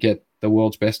they didn't get the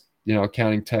world's best,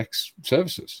 accounting tax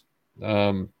services.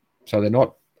 So they're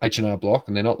not H&R Block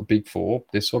and they're not the big four.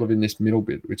 They're sort of in this middle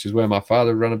bit, which is where my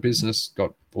father ran a business,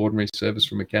 got ordinary service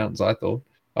from accountants, I thought.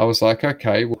 I was like,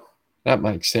 okay, well, that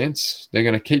makes sense. They're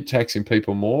going to keep taxing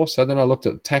people more. So then I looked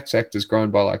at the Tax Act has grown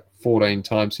by like 14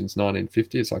 times since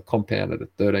 1950. It's like compounded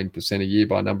at 13% a year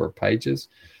by number of pages.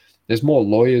 There's more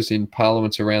lawyers in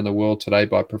parliaments around the world today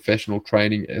by professional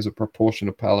training as a proportion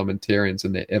of parliamentarians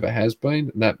than there ever has been.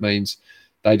 And that means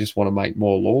they just want to make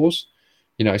more laws.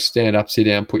 Stand up, sit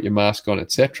down, put your mask on,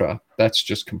 etc. That's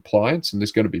just compliance. And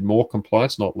there's going to be more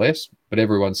compliance, not less. But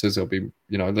everyone says there'll be,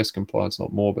 less compliance,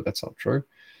 not more, but that's not true.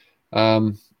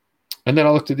 And then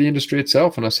I looked at the industry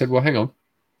itself and I said, well, hang on.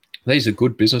 These are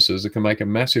good businesses that can make a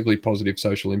massively positive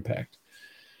social impact,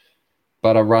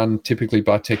 but are run typically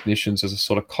by technicians as a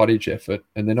sort of cottage effort,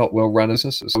 and they're not well run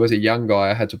businesses. So as a young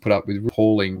guy, I had to put up with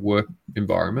appalling work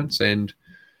environments, and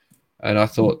I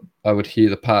thought I would hear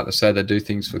the partner say they do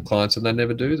things for clients and they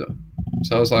never do them.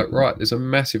 So I was like, right, there's a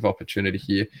massive opportunity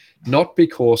here, not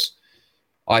because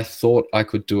I thought I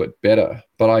could do it better,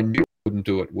 but I knew I couldn't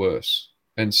do it worse.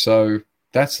 And so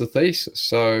that's the thesis.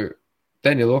 So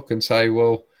then you look and say,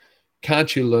 well,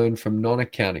 can't you learn from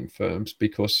non-accounting firms?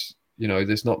 Because,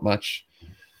 there's not much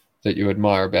that you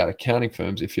admire about accounting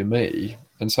firms if you're me.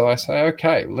 And so I say,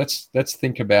 okay, let's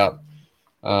think about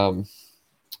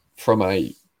from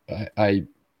a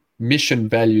mission,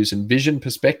 values, and vision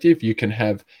perspective. You can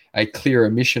have a clearer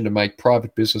mission to make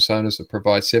private business owners that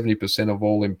provide 70% of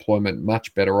all employment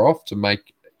much better off, to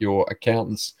make your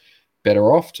accountants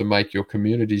better off, to make your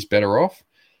communities better off.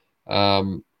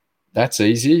 That's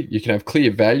easy. You can have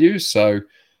clear values. So,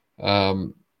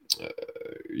 want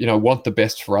the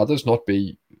best for others, not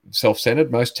be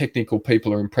self-centered. Most technical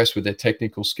people are impressed with their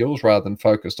technical skills rather than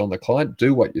focused on the client.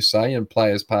 Do what you say and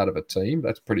play as part of a team.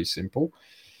 That's pretty simple.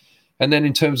 And then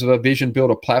in terms of a vision,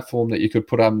 build a platform that you could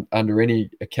put under any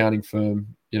accounting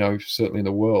firm, certainly in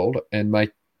the world, and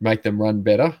make them run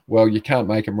better. Well, you can't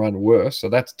make them run worse, so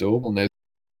that's doable. And there's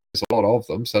a lot of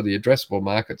them, so the addressable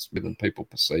market's bigger than people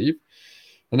perceive.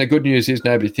 And the good news is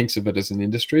nobody thinks of it as an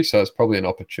industry, so it's probably an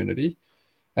opportunity.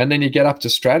 And then you get up to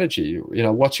strategy.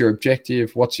 What's your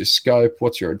objective? What's your scope?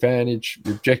 What's your advantage?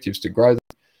 Your objective's to grow them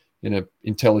in an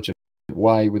intelligent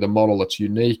way with a model that's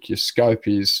unique. Your scope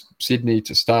is Sydney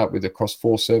to start with across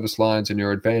 4 service lines, and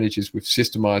your advantage is we've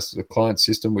systemized the client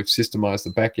system, we've systemized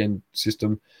the back-end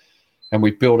system, and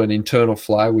we've built an internal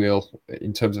flywheel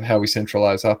in terms of how we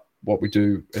centralize up what we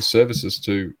do as services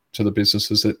to the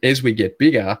businesses, that as we get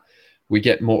bigger, we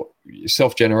get more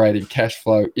self-generating cash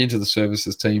flow into the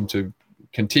services team to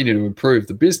continue to improve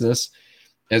the business,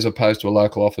 as opposed to a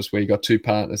local office where you got two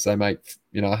partners, they make,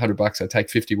 $100, they take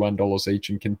 $51 each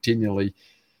and continually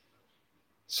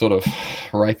sort of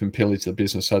rape and pillage the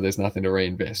business so there's nothing to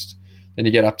reinvest. Then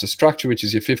you get up to structure, which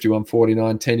is your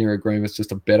 5149 10-year agreements,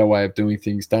 just a better way of doing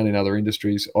things done in other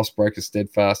industries. Austbrokers,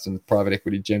 Steadfast, and private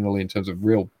equity generally in terms of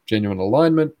real, genuine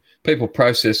alignment. People,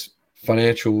 process,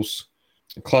 financials,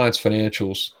 clients'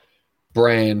 financials,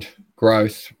 brand,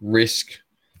 growth, risk,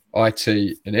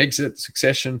 IT, and exit,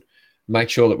 succession. Make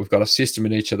sure that we've got a system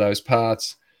in each of those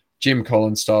parts. Jim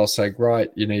Collins style, say, great,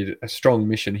 you need a strong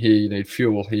mission here, you need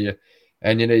fuel here,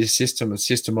 and you need a system and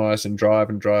systemize and drive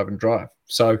and drive and drive.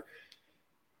 So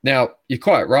now you're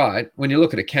quite right. When you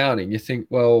look at accounting, you think,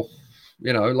 well,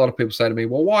 a lot of people say to me,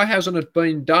 well, why hasn't it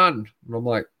been done? And I'm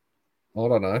like, I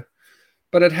don't know.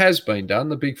 But it has been done.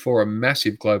 The Big Four are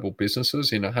massive global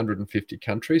businesses in 150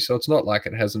 countries, so it's not like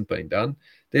it hasn't been done.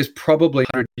 There's probably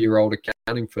 100-year-old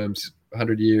accounting firms,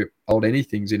 100-year-old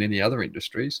anythings in any other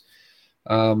industries.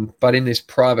 But in this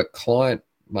private client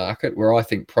market, where I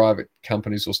think private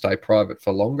companies will stay private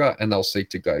for longer and they'll seek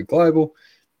to go global,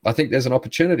 I think there's an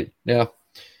opportunity. Now, it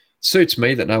suits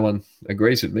me that no one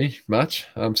agrees with me much.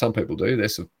 Some people do.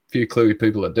 There's a few cluey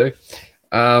people that do.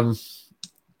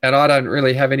 And I don't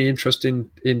really have any interest in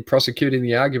prosecuting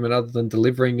the argument other than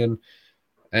delivering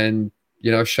and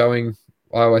showing.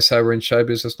 I always say we're in show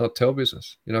business, not tell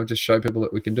business. Just show people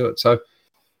that we can do it. So,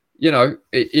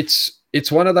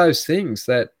 it's one of those things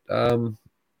that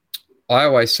I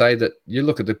always say that you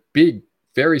look at the big,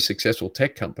 very successful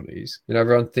tech companies.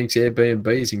 Everyone thinks Airbnb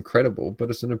is incredible, but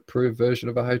it's an improved version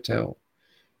of a hotel.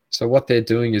 So what they're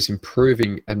doing is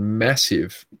improving a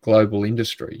massive global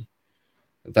industry.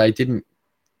 They didn't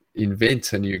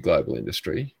invent a new global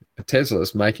industry. Tesla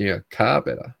is making a car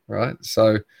better, right?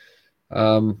 So,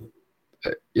 are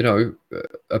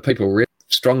people really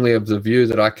strongly of the view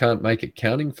that I can't make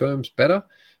accounting firms better?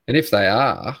 And if they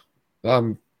are,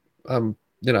 I'm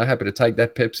happy to take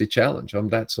that Pepsi challenge. I'm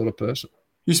that sort of person.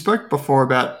 You spoke before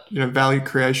about value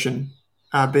creation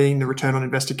being the return on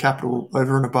invested capital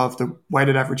over and above the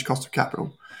weighted average cost of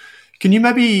capital. Can you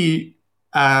maybe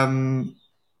pull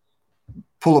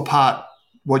apart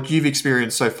what you've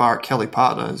experienced so far at Kelly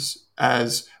Partners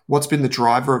as what's been the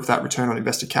driver of that return on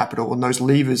invested capital and those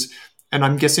levers? And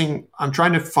I'm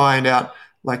trying to find out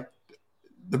like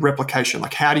the replication,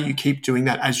 like how do you keep doing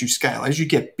that as you scale, as you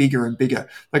get bigger and bigger?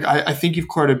 Like I think you've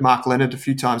quoted Mark Leonard a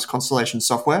few times, Constellation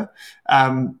Software.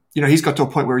 He's got to a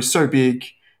point where he's so big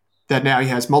that now he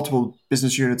has multiple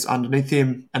business units underneath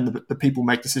him and the people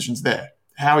make decisions there.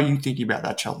 How are you thinking about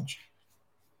that challenge?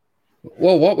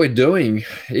 Well, what we're doing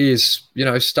is,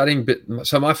 studying.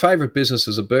 So my favorite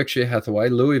businesses are Berkshire Hathaway,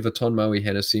 Louis Vuitton, Moët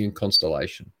Hennessy, and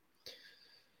Constellation.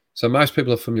 So most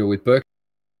people are familiar with Berkshire.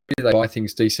 They buy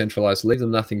things decentralized, leave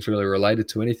them. Nothing's really related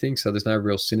to anything. So there's no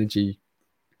real synergy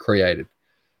created.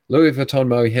 Louis Vuitton,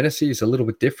 Moët Hennessy is a little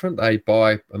bit different. They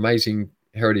buy amazing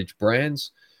heritage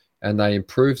brands and they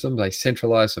improve them. They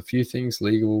centralize a few things,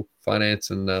 legal, finance,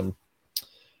 and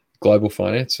global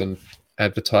finance and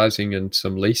advertising and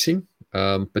some leasing.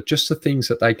 But just the things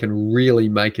that they can really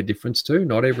make a difference to,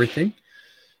 not everything.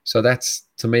 So that's,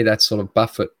 to me, that's sort of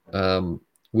Buffett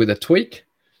with a tweak.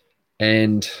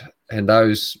 And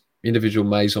those individual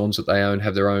maisons that they own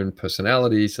have their own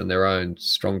personalities and their own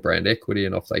strong brand equity,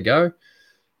 and off they go.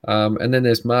 And then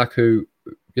there's Mark, who,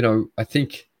 I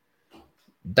think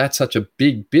that's such a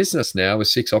big business now with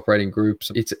 6 operating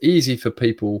groups. It's easy for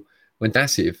people when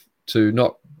massive to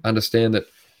not understand that,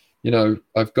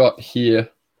 I've got here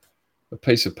a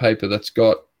piece of paper that's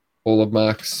got all of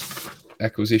Mark's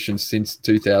acquisitions since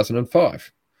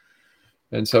 2005.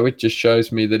 And so it just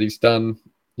shows me that he's done,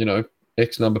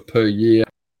 X number per year,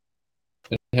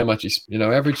 and how much he's,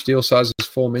 average deal size is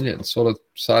 4 million, sort of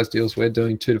size deals we're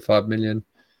doing 2 to 5 million.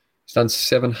 He's done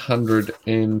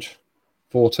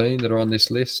 714 that are on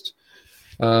this list.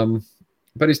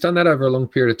 But he's done that over a long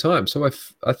period of time. So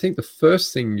I think the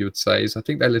first thing you would say is, I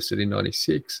think they listed in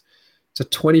 96. It's a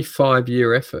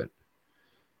 25-year effort.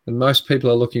 And most people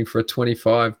are looking for a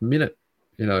 25-minute,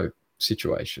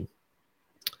 situation.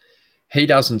 He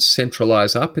doesn't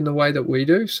centralize up in the way that we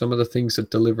do. Some of the things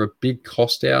that deliver a big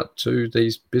cost out to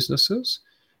these businesses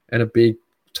and a big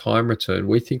time return.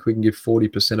 We think we can give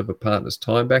 40% of a partner's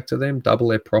time back to them, double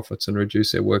their profits, and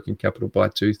reduce their working capital by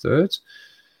 2/3,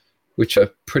 which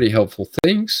are pretty helpful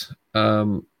things.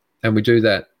 And we do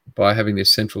that by having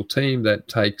this central team that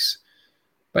takes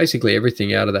basically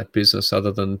everything out of that business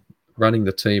other than running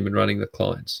the team and running the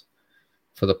clients.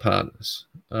 for the partners.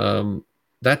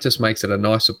 That just makes it a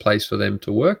nicer place for them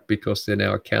to work because they're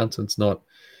now accountants, not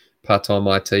part-time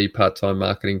IT, part-time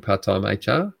marketing, part-time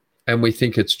HR. And we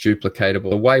think it's duplicatable.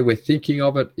 The way we're thinking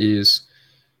of it is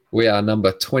we are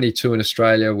number 22 in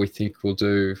Australia. We think we'll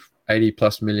do 80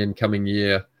 plus million coming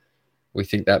year. We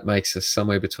think that makes us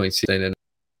somewhere between 16 and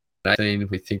 18.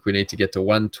 We think we need to get to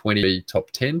 120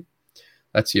 top 10.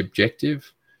 That's the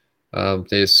objective.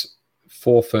 There's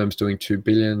 4 firms doing 2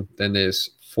 billion. Then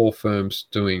there's 5 firms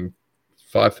doing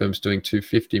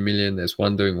 250 million. There's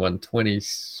one doing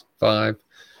 125.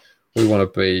 We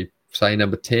want to be, say,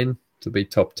 number 10 to be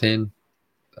top 10.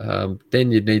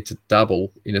 Then you'd need to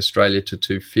double in Australia to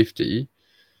 250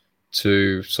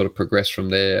 to sort of progress from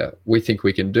there. We think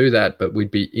we can do that, but we'd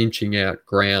be inching out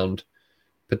ground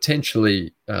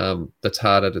potentially that's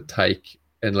harder to take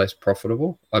and less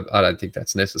profitable. I don't think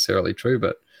that's necessarily true,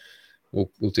 but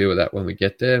we'll deal with that when we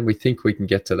get there. And we think we can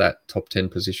get to that top 10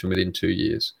 position within 2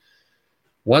 years.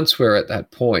 Once we're at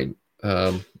that point,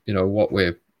 what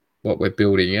we're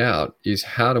building out is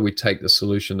how do we take the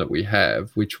solution that we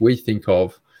have, which we think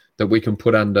of that we can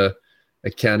put under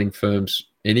accounting firms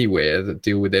anywhere that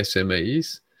deal with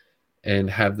SMEs and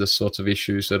have the sorts of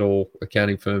issues that all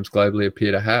accounting firms globally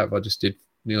appear to have. I just did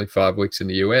nearly 5 weeks in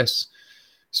the US,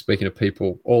 speaking to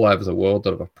people all over the world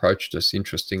that have approached us,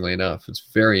 interestingly enough. It's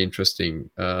very interesting.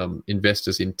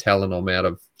 Investors in Talenom out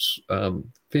of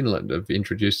Finland have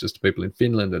introduced us to people in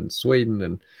Finland and Sweden,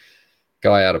 and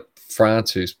guy out of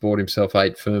France who's bought himself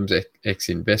 8 firms,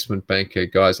 ex-investment banker,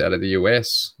 guys out of the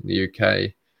US, the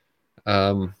UK.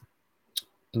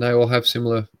 And they all have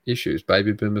similar issues.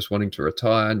 Baby boomers wanting to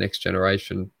retire, next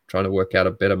generation trying to work out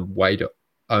a better way to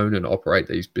own and operate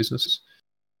these businesses.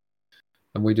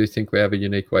 And we do think we have a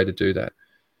unique way to do that.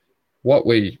 What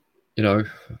we,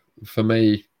 for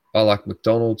me, I like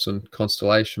McDonald's and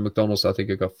Constellation. McDonald's, I think,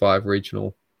 have got 5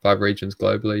 regions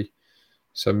globally.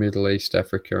 So Middle East,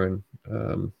 Africa,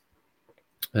 and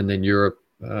then Europe,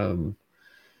 UK,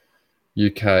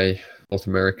 North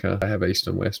America. They have East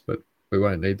and West, but we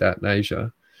won't need that in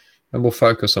Asia. And we'll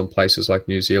focus on places like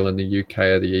New Zealand, the UK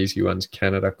are the easy ones,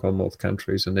 Canada, Commonwealth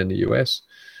countries, and then the US.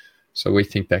 So we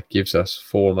think that gives us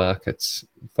 4 markets,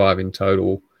 5 in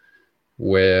total,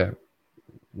 where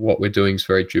what we're doing is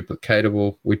very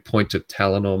duplicatable. We point to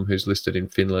Talenom, who's listed in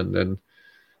Finland, and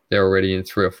they're already in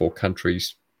 3 or 4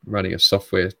 countries running a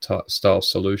software style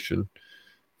solution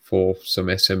for some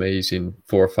SMEs in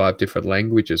 4 or 5 different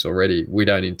languages already. We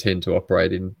don't intend to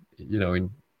operate in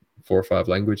 4 or 5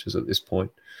 languages at this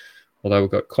point, although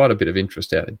we've got quite a bit of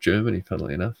interest out in Germany,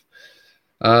 funnily enough.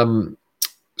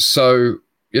 So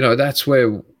that's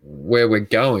where we're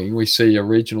going. We see a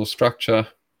regional structure,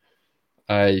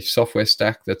 a software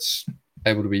stack that's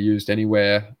able to be used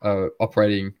anywhere,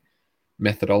 operating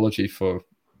methodology for,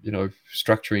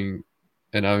 structuring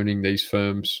and owning these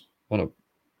firms on a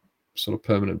sort of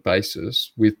permanent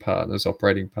basis with partners,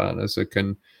 operating partners that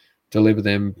can deliver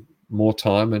them more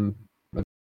time and a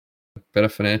better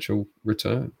financial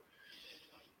return.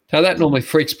 Now, that normally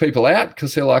freaks people out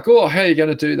because they're like, oh, how are you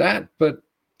going to do that? But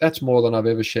that's more than I've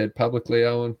ever shared publicly,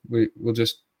 Owen. We'll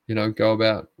just, go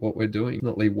about what we're doing.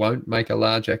 Definitely won't make a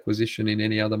large acquisition in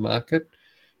any other market.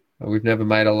 We've never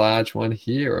made a large one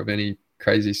here of any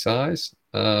crazy size.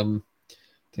 I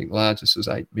think largest was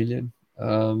 8 million.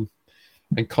 And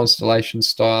Constellation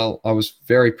style, I was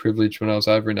very privileged when I was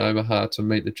over in Omaha to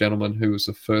meet the gentleman who was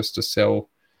the first to sell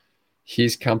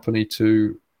his company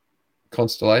to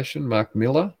Constellation, Mark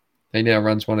Miller. He now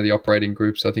runs one of the operating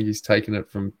groups. I think he's taken it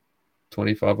from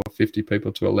 25 or 50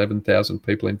 people to 11,000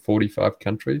 people in 45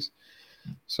 countries.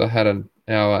 So I had an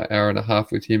hour and a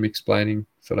half with him explaining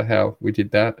sort of how we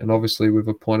did that. And obviously we've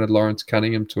appointed Lawrence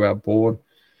Cunningham to our board,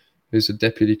 who's a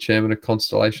deputy chairman of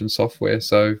Constellation Software.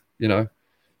 So,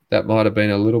 that might have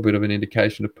been a little bit of an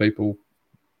indication to people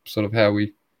sort of how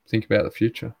we think about the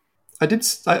future.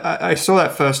 I saw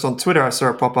that first on Twitter. I saw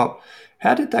it pop up.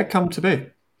 How did that come to be?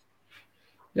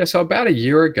 Yeah, so about a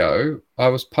year ago, I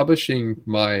was publishing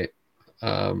my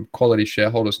Quality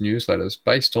Shareholders newsletters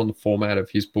based on the format of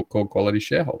his book called Quality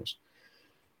Shareholders.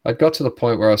 I got to the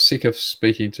point where I was sick of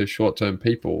speaking to short-term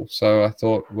people. So I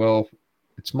thought, well,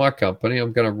 it's my company.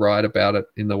 I'm going to write about it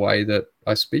in the way that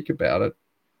I speak about it.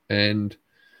 And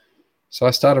so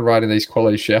I started writing these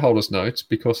Quality Shareholders notes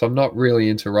because I'm not really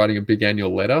into writing a big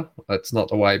annual letter. That's not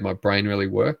the way my brain really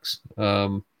works.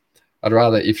 I'd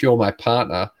rather, if you're my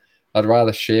partner, I'd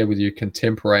rather share with you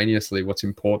contemporaneously what's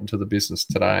important to the business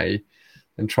today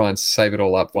and try and save it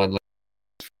all up one.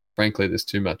 Frankly, there's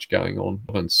too much going on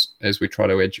as we try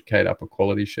to educate up a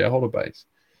quality shareholder base.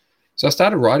 So I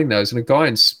started writing those, and a guy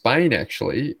in Spain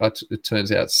actually, it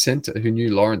turns out, who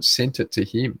knew Lawrence, sent it to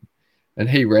him. And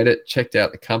he read it, checked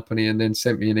out the company, and then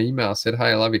sent me an email, said, hey,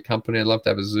 I love your company. I'd love to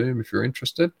have a Zoom if you're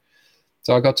interested.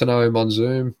 So I got to know him on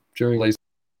Zoom during these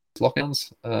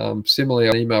lockdowns. Similarly,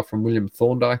 an email from William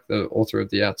Thorndike, the author of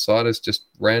The Outsiders, just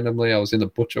randomly. I was in the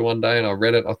butcher one day and I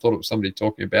read it. I thought it was somebody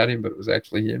talking about him, but it was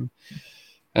actually him.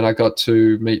 And I got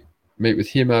to meet with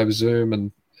him over Zoom,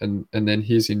 and then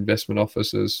his investment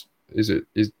office is a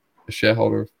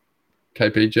shareholder of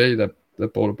KPG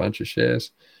that bought a bunch of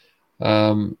shares.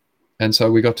 And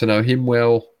so we got to know him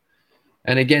well.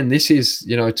 And again, this is,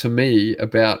 to me,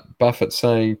 about Buffett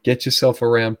saying, get yourself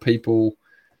around people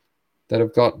that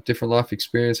have got different life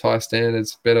experience, higher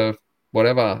standards, better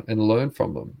whatever, and learn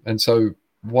from them. And so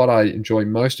what I enjoy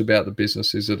most about the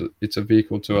business is that it's a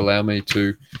vehicle to allow me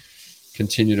to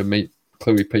continue to meet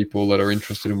clearly people that are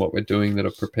interested in what we're doing, that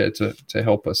are prepared to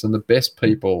help us. And the best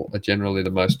people are generally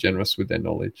the most generous with their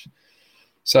knowledge.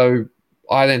 So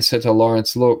I then said to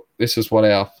Lawrence, look, this is what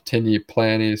our 10-year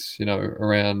plan is,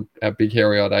 around our big,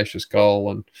 hairy, audacious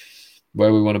goal and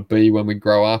where we want to be when we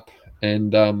grow up.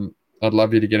 And I'd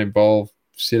love you to get involved,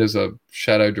 sit as a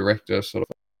shadow director, sort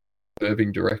of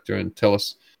serving director, and tell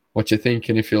us what you think.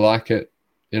 And if you like it,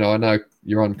 I know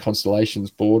you're on Constellation's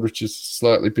board, which is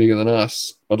slightly bigger than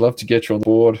us. I'd love to get you on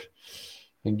board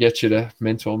and get you to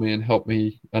mentor me and help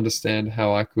me understand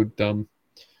how I could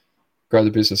grow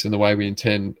the business in the way we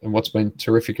intend. And what's been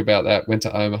terrific about that, went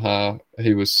to Omaha.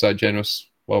 He was so generous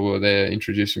while we were there,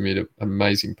 introducing me to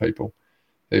amazing people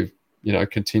who,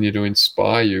 continue to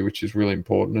inspire you, which is really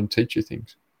important, and teach you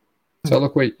things. So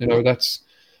look,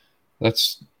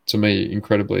 that's to me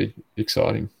incredibly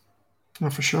exciting. Oh,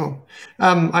 for sure.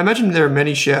 I imagine there are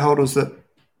many shareholders that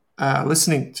are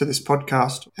listening to this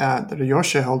podcast that are your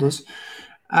shareholders.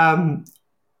 And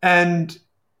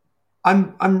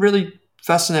I'm really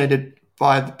fascinated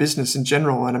by the business in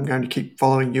general, and I'm going to keep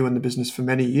following you in the business for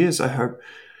many years, I hope.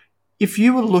 If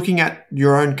you were looking at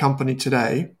your own company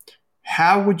today,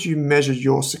 how would you measure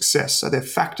your success? Are there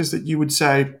factors that you would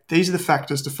say, these are the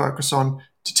factors to focus on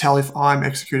to tell if I'm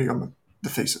executing on the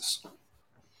thesis?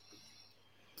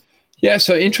 Yeah,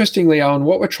 so interestingly, Owen,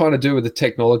 what we're trying to do with the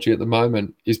technology at the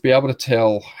moment is be able to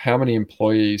tell how many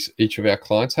employees each of our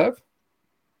clients have.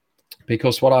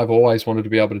 Because what I've always wanted to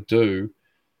be able to do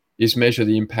is measure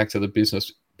the impact of the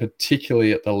business,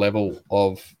 particularly at the level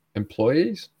of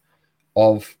employees,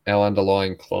 of our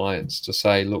underlying clients, to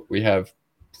say, look, we have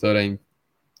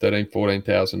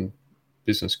 14,000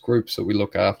 business groups that we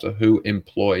look after who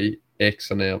employ X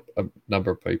amount, a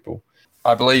number of people.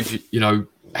 I believe,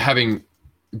 having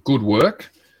good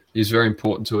work is very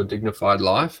important to a dignified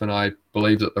life. And I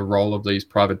believe that the role of these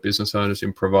private business owners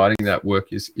in providing that work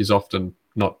is often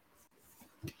not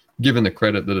given the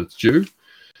credit that it's due.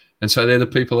 And so they're the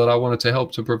people that I wanted to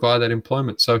help to provide that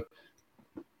employment. So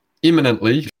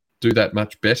imminently do that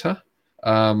much better.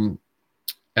 And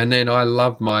then I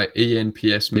love my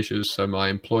eNPS measures, so my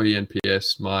employee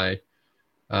NPS, my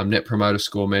net promoter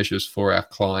score measures for our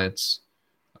clients,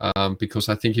 because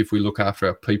I think if we look after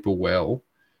our people well,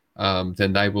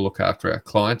 then they will look after our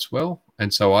clients well.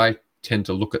 And so I tend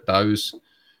to look at those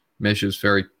measures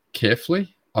very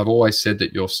carefully. I've always said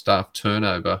that your staff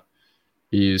turnover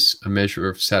is a measure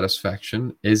of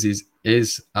satisfaction, as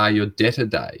are your debtor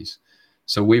days.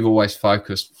 So we've always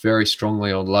focused very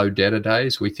strongly on low debtor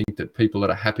days. We think that people that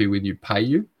are happy with you pay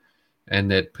you, and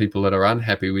that people that are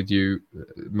unhappy with you,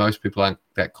 most people aren't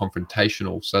that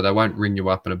confrontational, so they won't ring you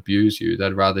up and abuse you.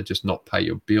 They'd rather just not pay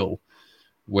your bill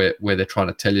where they're trying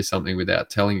to tell you something without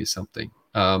telling you something.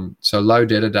 So low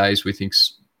debtor days, we think,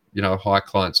 high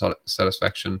client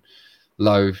satisfaction,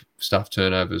 low staff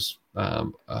turnovers,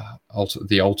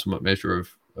 the ultimate measure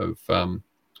of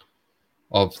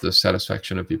the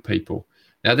satisfaction of your people.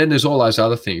 Now, then there's all those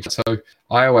other things. So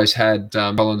I always had,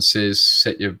 Collins says,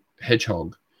 set your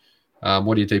hedgehog.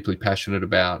 What are you deeply passionate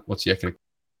about? What's the economic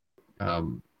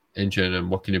engine,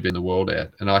 and what can you be in the world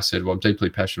at? And I said, well, I'm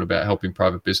deeply passionate about helping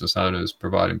private business owners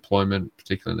provide employment,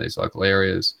 particularly in these local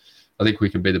areas. I think we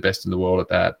can be the best in the world at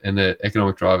that. And the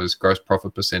economic drivers, gross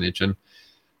profit percentage. And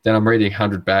then I'm reading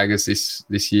 100 Baggers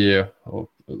this year, or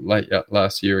late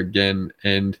last year again.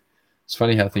 And it's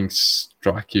funny how things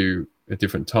strike you at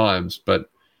different times. But,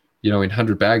 in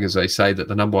 100 Baggers, they say that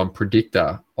the number one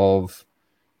predictor of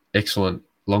excellent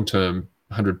long-term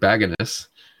 100 baggerness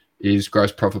is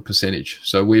gross profit percentage.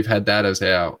 So we've had that as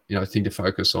our, thing to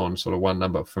focus on, sort of one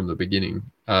number from the beginning,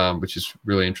 which is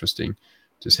really interesting,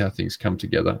 just how things come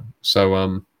together.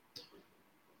 So,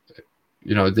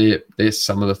 there's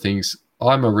some of the things.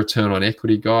 I'm a return on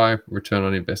equity guy, return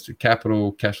on invested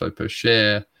capital, cash flow per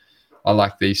share. I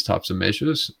like these types of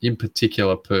measures, in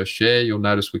particular per share. You'll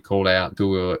notice we called out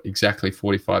to exactly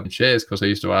 45 shares because I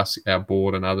used to ask our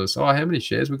board and others, how many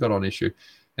shares we got on issue?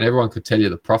 And everyone could tell you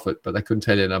the profit, but they couldn't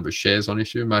tell you the number of shares on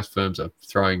issue. Most firms are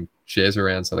throwing shares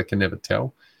around so they can never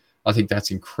tell. I think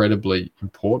that's incredibly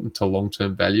important to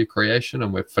long-term value creation,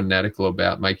 and we're fanatical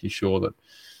about making sure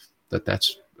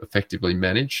that's effectively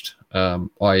managed,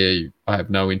 i.e. I have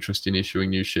no interest in issuing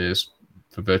new shares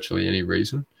for virtually any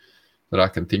reason that I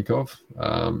can think of.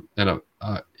 And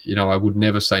I would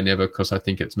never say never because I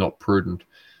think it's not prudent,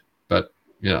 but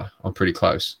I'm pretty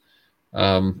close.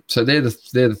 So they're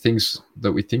the things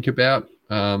that we think about.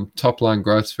 Top line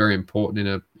growth is very important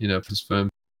in a firm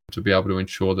to be able to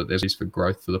ensure that there's for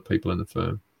growth for the people in the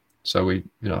firm. So we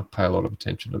pay a lot of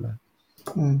attention to that.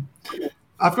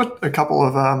 I've got a couple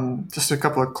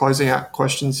of closing out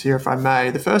questions here, if I may.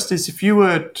 The first is, if you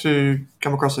were to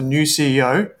come across a new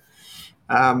CEO,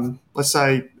 let's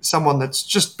say someone that's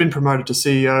just been promoted to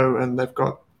CEO and they've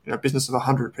got a business of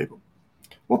 100 people,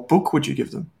 what book would you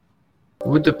give them? It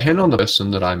would depend on the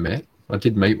person that I met. I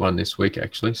did meet one this week,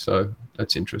 actually, so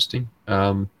that's interesting.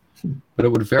 But it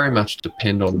would very much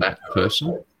depend on that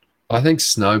person. I think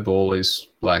Snowball is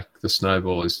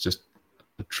just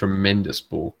a tremendous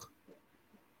book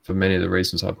for many of the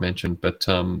reasons I've mentioned. But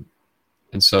and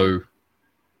so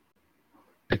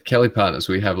at Kelly Partners,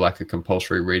 we have like a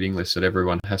compulsory reading list that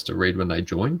everyone has to read when they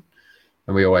join.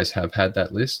 And we always have had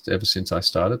that list ever since I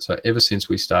started. So ever since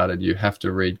we started, you have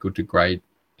to read Good to Great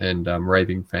and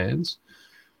Raving Fans.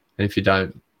 And if you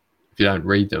don't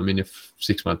read them in a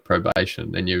 6-month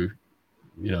probation, then you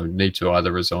need to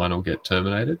either resign or get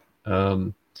terminated.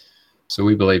 So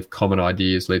we believe common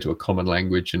ideas lead to a common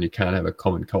language, and you can't have a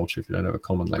common culture if you don't have a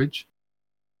common language.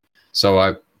 So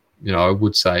I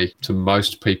would say to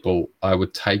most people, I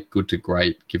would take Good to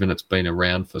Great, given it's been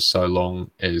around for so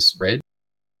long, as read.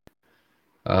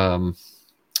 And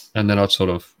then I'd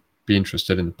sort of be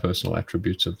interested in the personal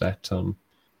attributes of that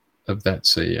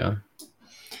CEO.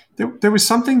 There was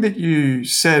something that you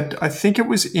said. I think it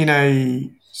was in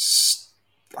a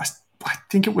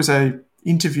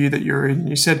interview that you were in.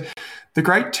 You said, the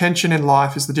great tension in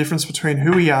life is the difference between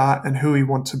who we are and who we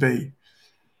want to be.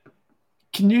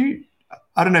 Can you,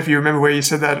 I don't know if you remember where you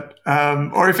said that,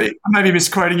 or if I may be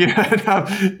misquoting you,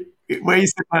 where you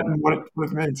said that and what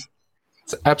it means.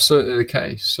 It's absolutely the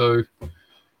case. So,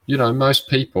 most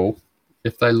people,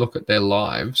 if they look at their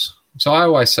lives, so I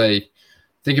always say,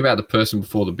 think about the person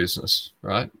before the business,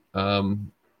 right?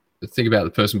 Think about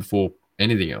the person before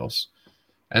anything else.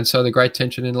 And so the great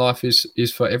tension in life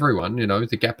is for everyone,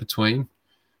 the gap between,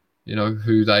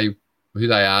 who they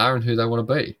are and who they want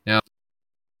to be. Now,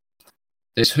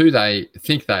 there's who they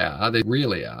think they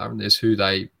really are, and there's who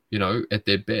they, at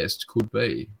their best could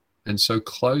be. And so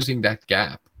closing that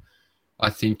gap, I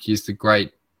think, is the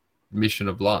great mission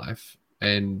of life.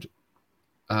 And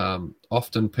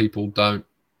often people don't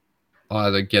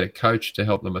either get a coach to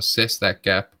help them assess that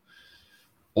gap,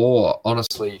 or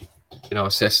honestly,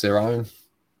 assess their own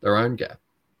gap.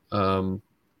 And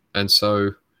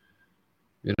so,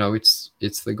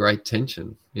 it's the great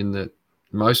tension in that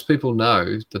most people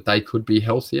know that they could be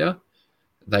healthier,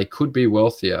 they could be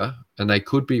wealthier, and they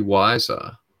could be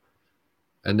wiser.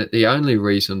 And that the only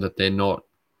reason that they're not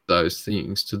those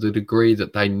things to the degree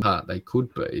that they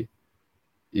could be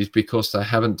is because they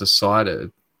haven't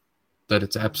decided that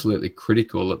it's absolutely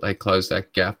critical that they close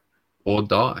that gap or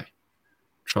die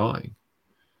trying.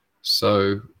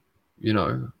 So,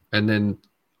 and then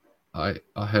I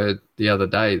heard the other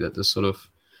day that the sort of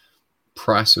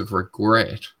price of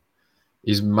regret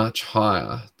is much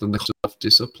higher than the cost of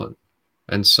discipline.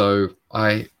 And so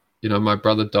my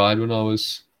brother died when I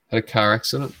had a car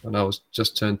accident when I was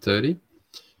just turned 30,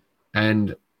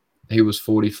 and he was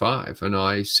 45. And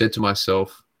I said to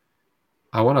myself,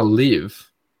 I want to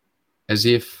live as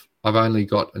if I've only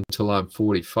got until I'm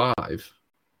 45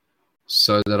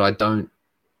 so that I don't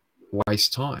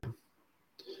waste time.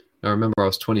 I remember I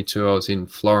was 22, I was in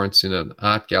Florence in an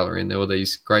art gallery, and there were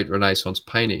these great Renaissance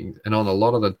paintings, and on a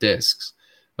lot of the desks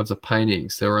of the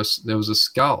paintings, there was a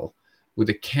skull with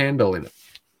a candle in it.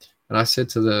 And I said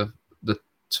to the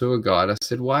tour guide, I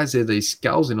said, why is there these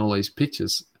skulls in all these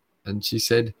pictures? And she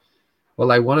said, well,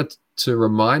 they wanted to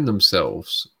remind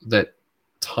themselves that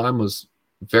time was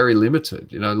very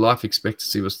limited. Life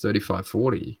expectancy was 35,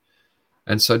 40.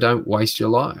 And so don't waste your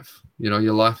life.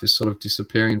 Your life is sort of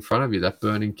disappearing in front of you, that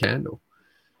burning candle.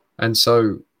 And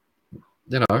so,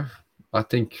 I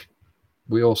think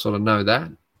we all sort of know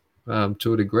that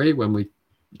to a degree when we,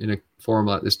 in a forum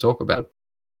like this, talk about it.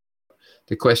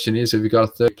 The question is, have you got a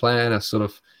 30 plan, a sort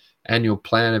of annual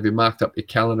plan? Have you marked up your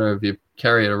calendar? Have you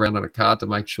carry it around on a card to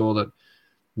make sure that,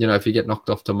 if you get knocked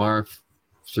off tomorrow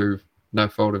through no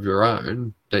fault of your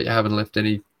own, that you haven't left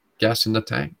any gas in the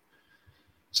tank?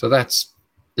 So that's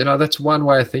one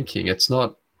way of thinking. It's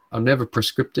not, I'm never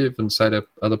prescriptive and say to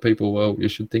other people, well, you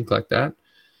should think like that.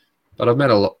 But I've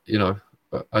met a lot,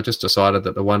 I just decided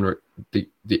that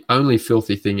the only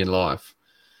filthy thing in life,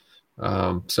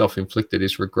 self-inflicted,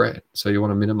 is regret. So you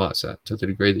want to minimize that to the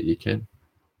degree that you can.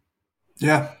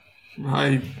 Yeah,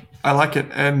 I like it.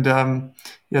 And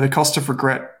the cost of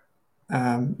regret,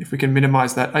 if we can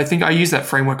minimize that. I think I use that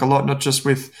framework a lot, not just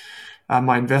with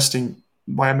my investing,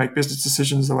 the way I make business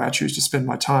decisions, the way I choose to spend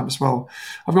my time as well.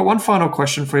 I've got one final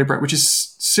question for you, Brett, which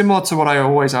is similar to what I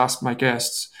always ask my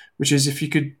guests, which is if you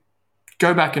could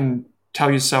go back and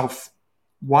tell yourself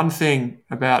one thing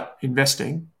about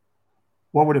investing,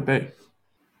 what would it be?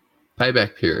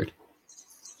 Payback period.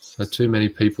 So too many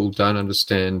people don't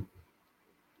understand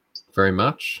very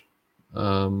much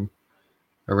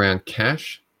around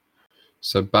cash.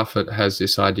 So Buffett has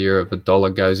this idea of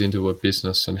 $1 goes into a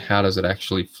business and how does it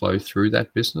actually flow through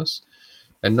that business?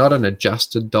 And not an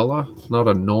adjusted dollar, not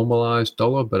a normalized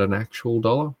dollar, but an actual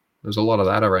dollar. There's a lot of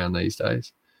that around these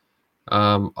days.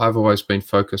 I've always been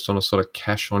focused on a sort of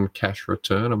cash on cash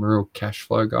return. I'm a real cash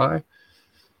flow guy.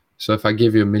 So if I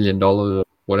give you $1 million, or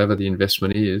whatever the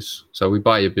investment is, so we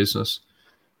buy your business,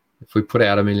 if we put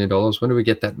out $1 million, when do we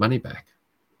get that money back?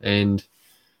 And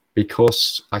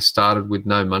because I started with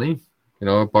no money,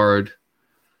 I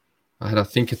had, I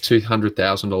think, a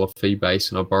 $200,000 fee base,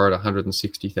 and I borrowed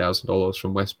 $160,000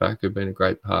 from Westpac, who've been a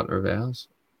great partner of ours.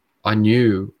 I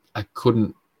knew I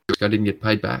didn't get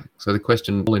paid back. So the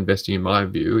question, all investing in my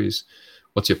view, is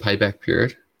what's your payback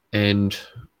period? And,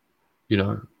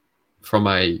 from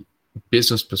a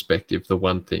business perspective, the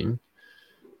one thing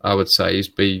I would say is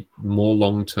be more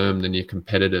long-term than your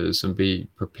competitors and be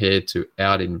prepared to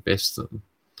out-invest them.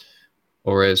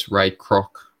 Or as Ray Kroc,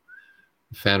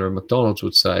 the founder of McDonald's,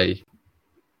 would say,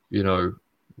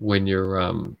 when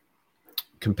your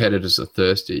competitors are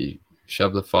thirsty,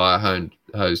 shove the fire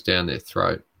hose down their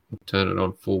throat, turn it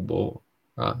on full bore,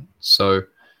 right? So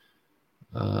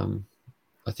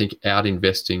I think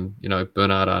out-investing,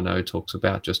 Bernard Arnault talks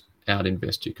about just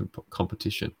out-invest your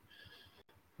competition.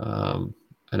 And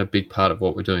a big part of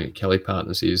what we're doing at Kelly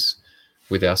Partners is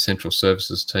with our central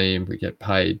services team, we get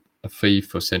paid a fee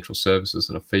for central services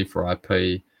and a fee for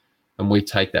IP. And we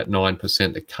take that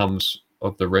 9% that comes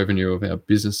of the revenue of our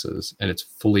businesses, and it's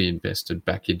fully invested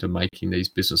back into making these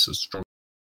businesses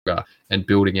stronger and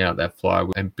building out that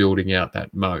flywheel and building out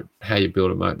that moat. How you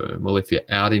build a moat? Well, if you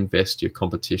out-invest your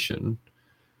competition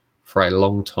for a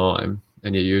long time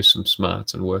and you use some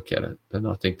smarts and work at it, then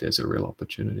I think there's a real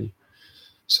opportunity.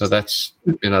 So that's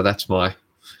my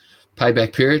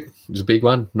payback period. It's a big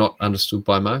one, not understood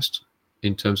by most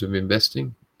in terms of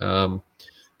investing,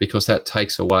 because that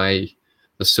takes away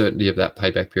the certainty of that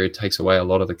payback period, takes away a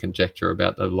lot of the conjecture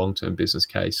about the long-term business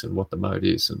case and what the moat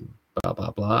is and blah,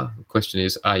 blah, blah. The question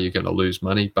is, are you going to lose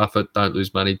money? Buffett, don't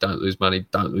lose money, don't lose money,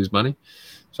 don't lose money.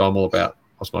 So I'm all about,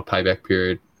 what's my payback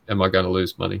period? Am I going to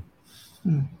lose money?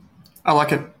 I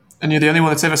like it. And you're the only one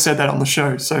that's ever said that on the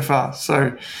show so far.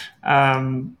 So I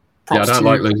don't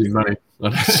like losing money. I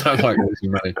don't like losing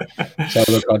money. So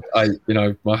look,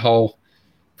 my whole,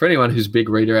 for anyone who's a big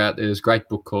reader out there, there's a great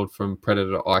book called From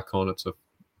Predator to Icon. It's a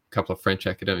couple of French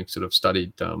academics that have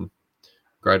studied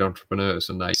great entrepreneurs,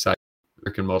 and they say the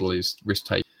American model is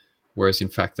risk-taking, whereas in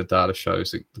fact the data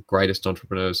shows that the greatest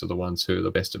entrepreneurs are the ones who are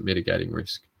the best at mitigating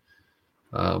risk.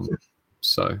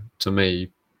 So to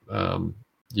me,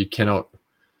 you cannot,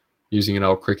 using an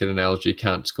old cricket analogy,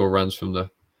 can't score runs from the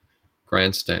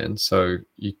grandstand. So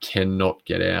you cannot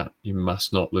get out. You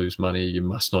must not lose money. You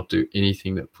must not do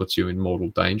anything that puts you in mortal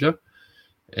danger.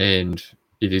 And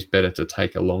it is better to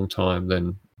take a long time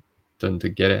than to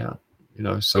get out.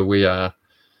 So we are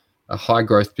a high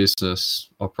growth business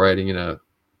operating in a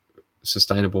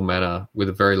sustainable manner with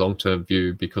a very long-term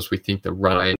view, because we think the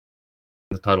range,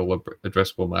 the total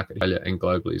addressable market and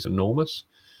globally is enormous.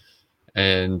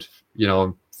 And,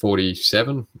 I'm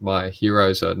 47, my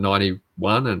heroes are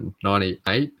 91 and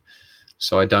 98.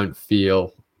 So I don't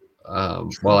feel,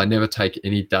 while I never take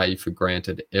any day for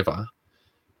granted ever,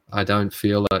 I don't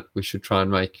feel that we should try and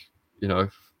make,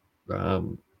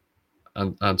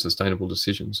 unsustainable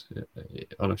decisions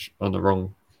on the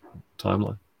wrong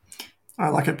timeline. I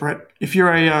like it, Brett. If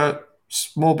you're a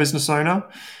small business owner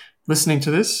listening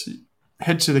to this,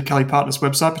 head to the Kelly Partners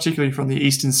website, particularly from the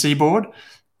Eastern Seaboard.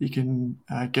 You can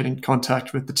get in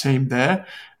contact with the team there.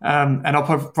 And I'll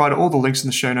provide all the links in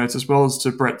the show notes, as well as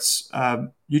to Brett's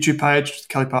YouTube page,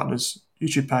 Kelly Partners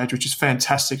YouTube page, which is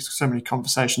fantastic. So many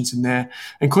conversations in there,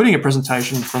 including a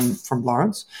presentation from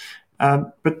Lawrence.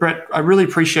 But Brett, I really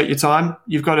appreciate your time.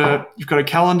 You've got a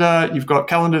calendar, you've got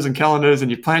calendars,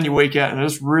 and you plan your week out, and I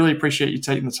just really appreciate you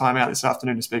taking the time out this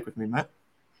afternoon to speak with me, mate.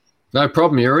 No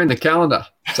problem. You're in the calendar,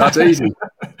 so it's easy.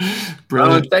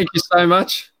 Brilliant. Thank you so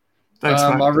much. Thanks,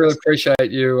 mate. I really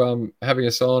appreciate you having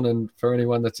us on, and for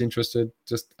anyone that's interested,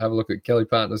 just have a look at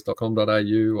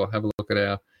kellypartners.com.au or have a look at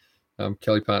our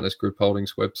Kelly Partners Group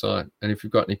Holdings website. And if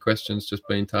you've got any questions, just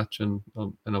be in touch, and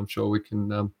I'm sure we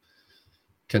can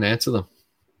answer them.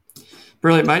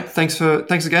 Brilliant, mate. Thanks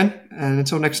again, and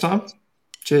until next time,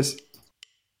 cheers.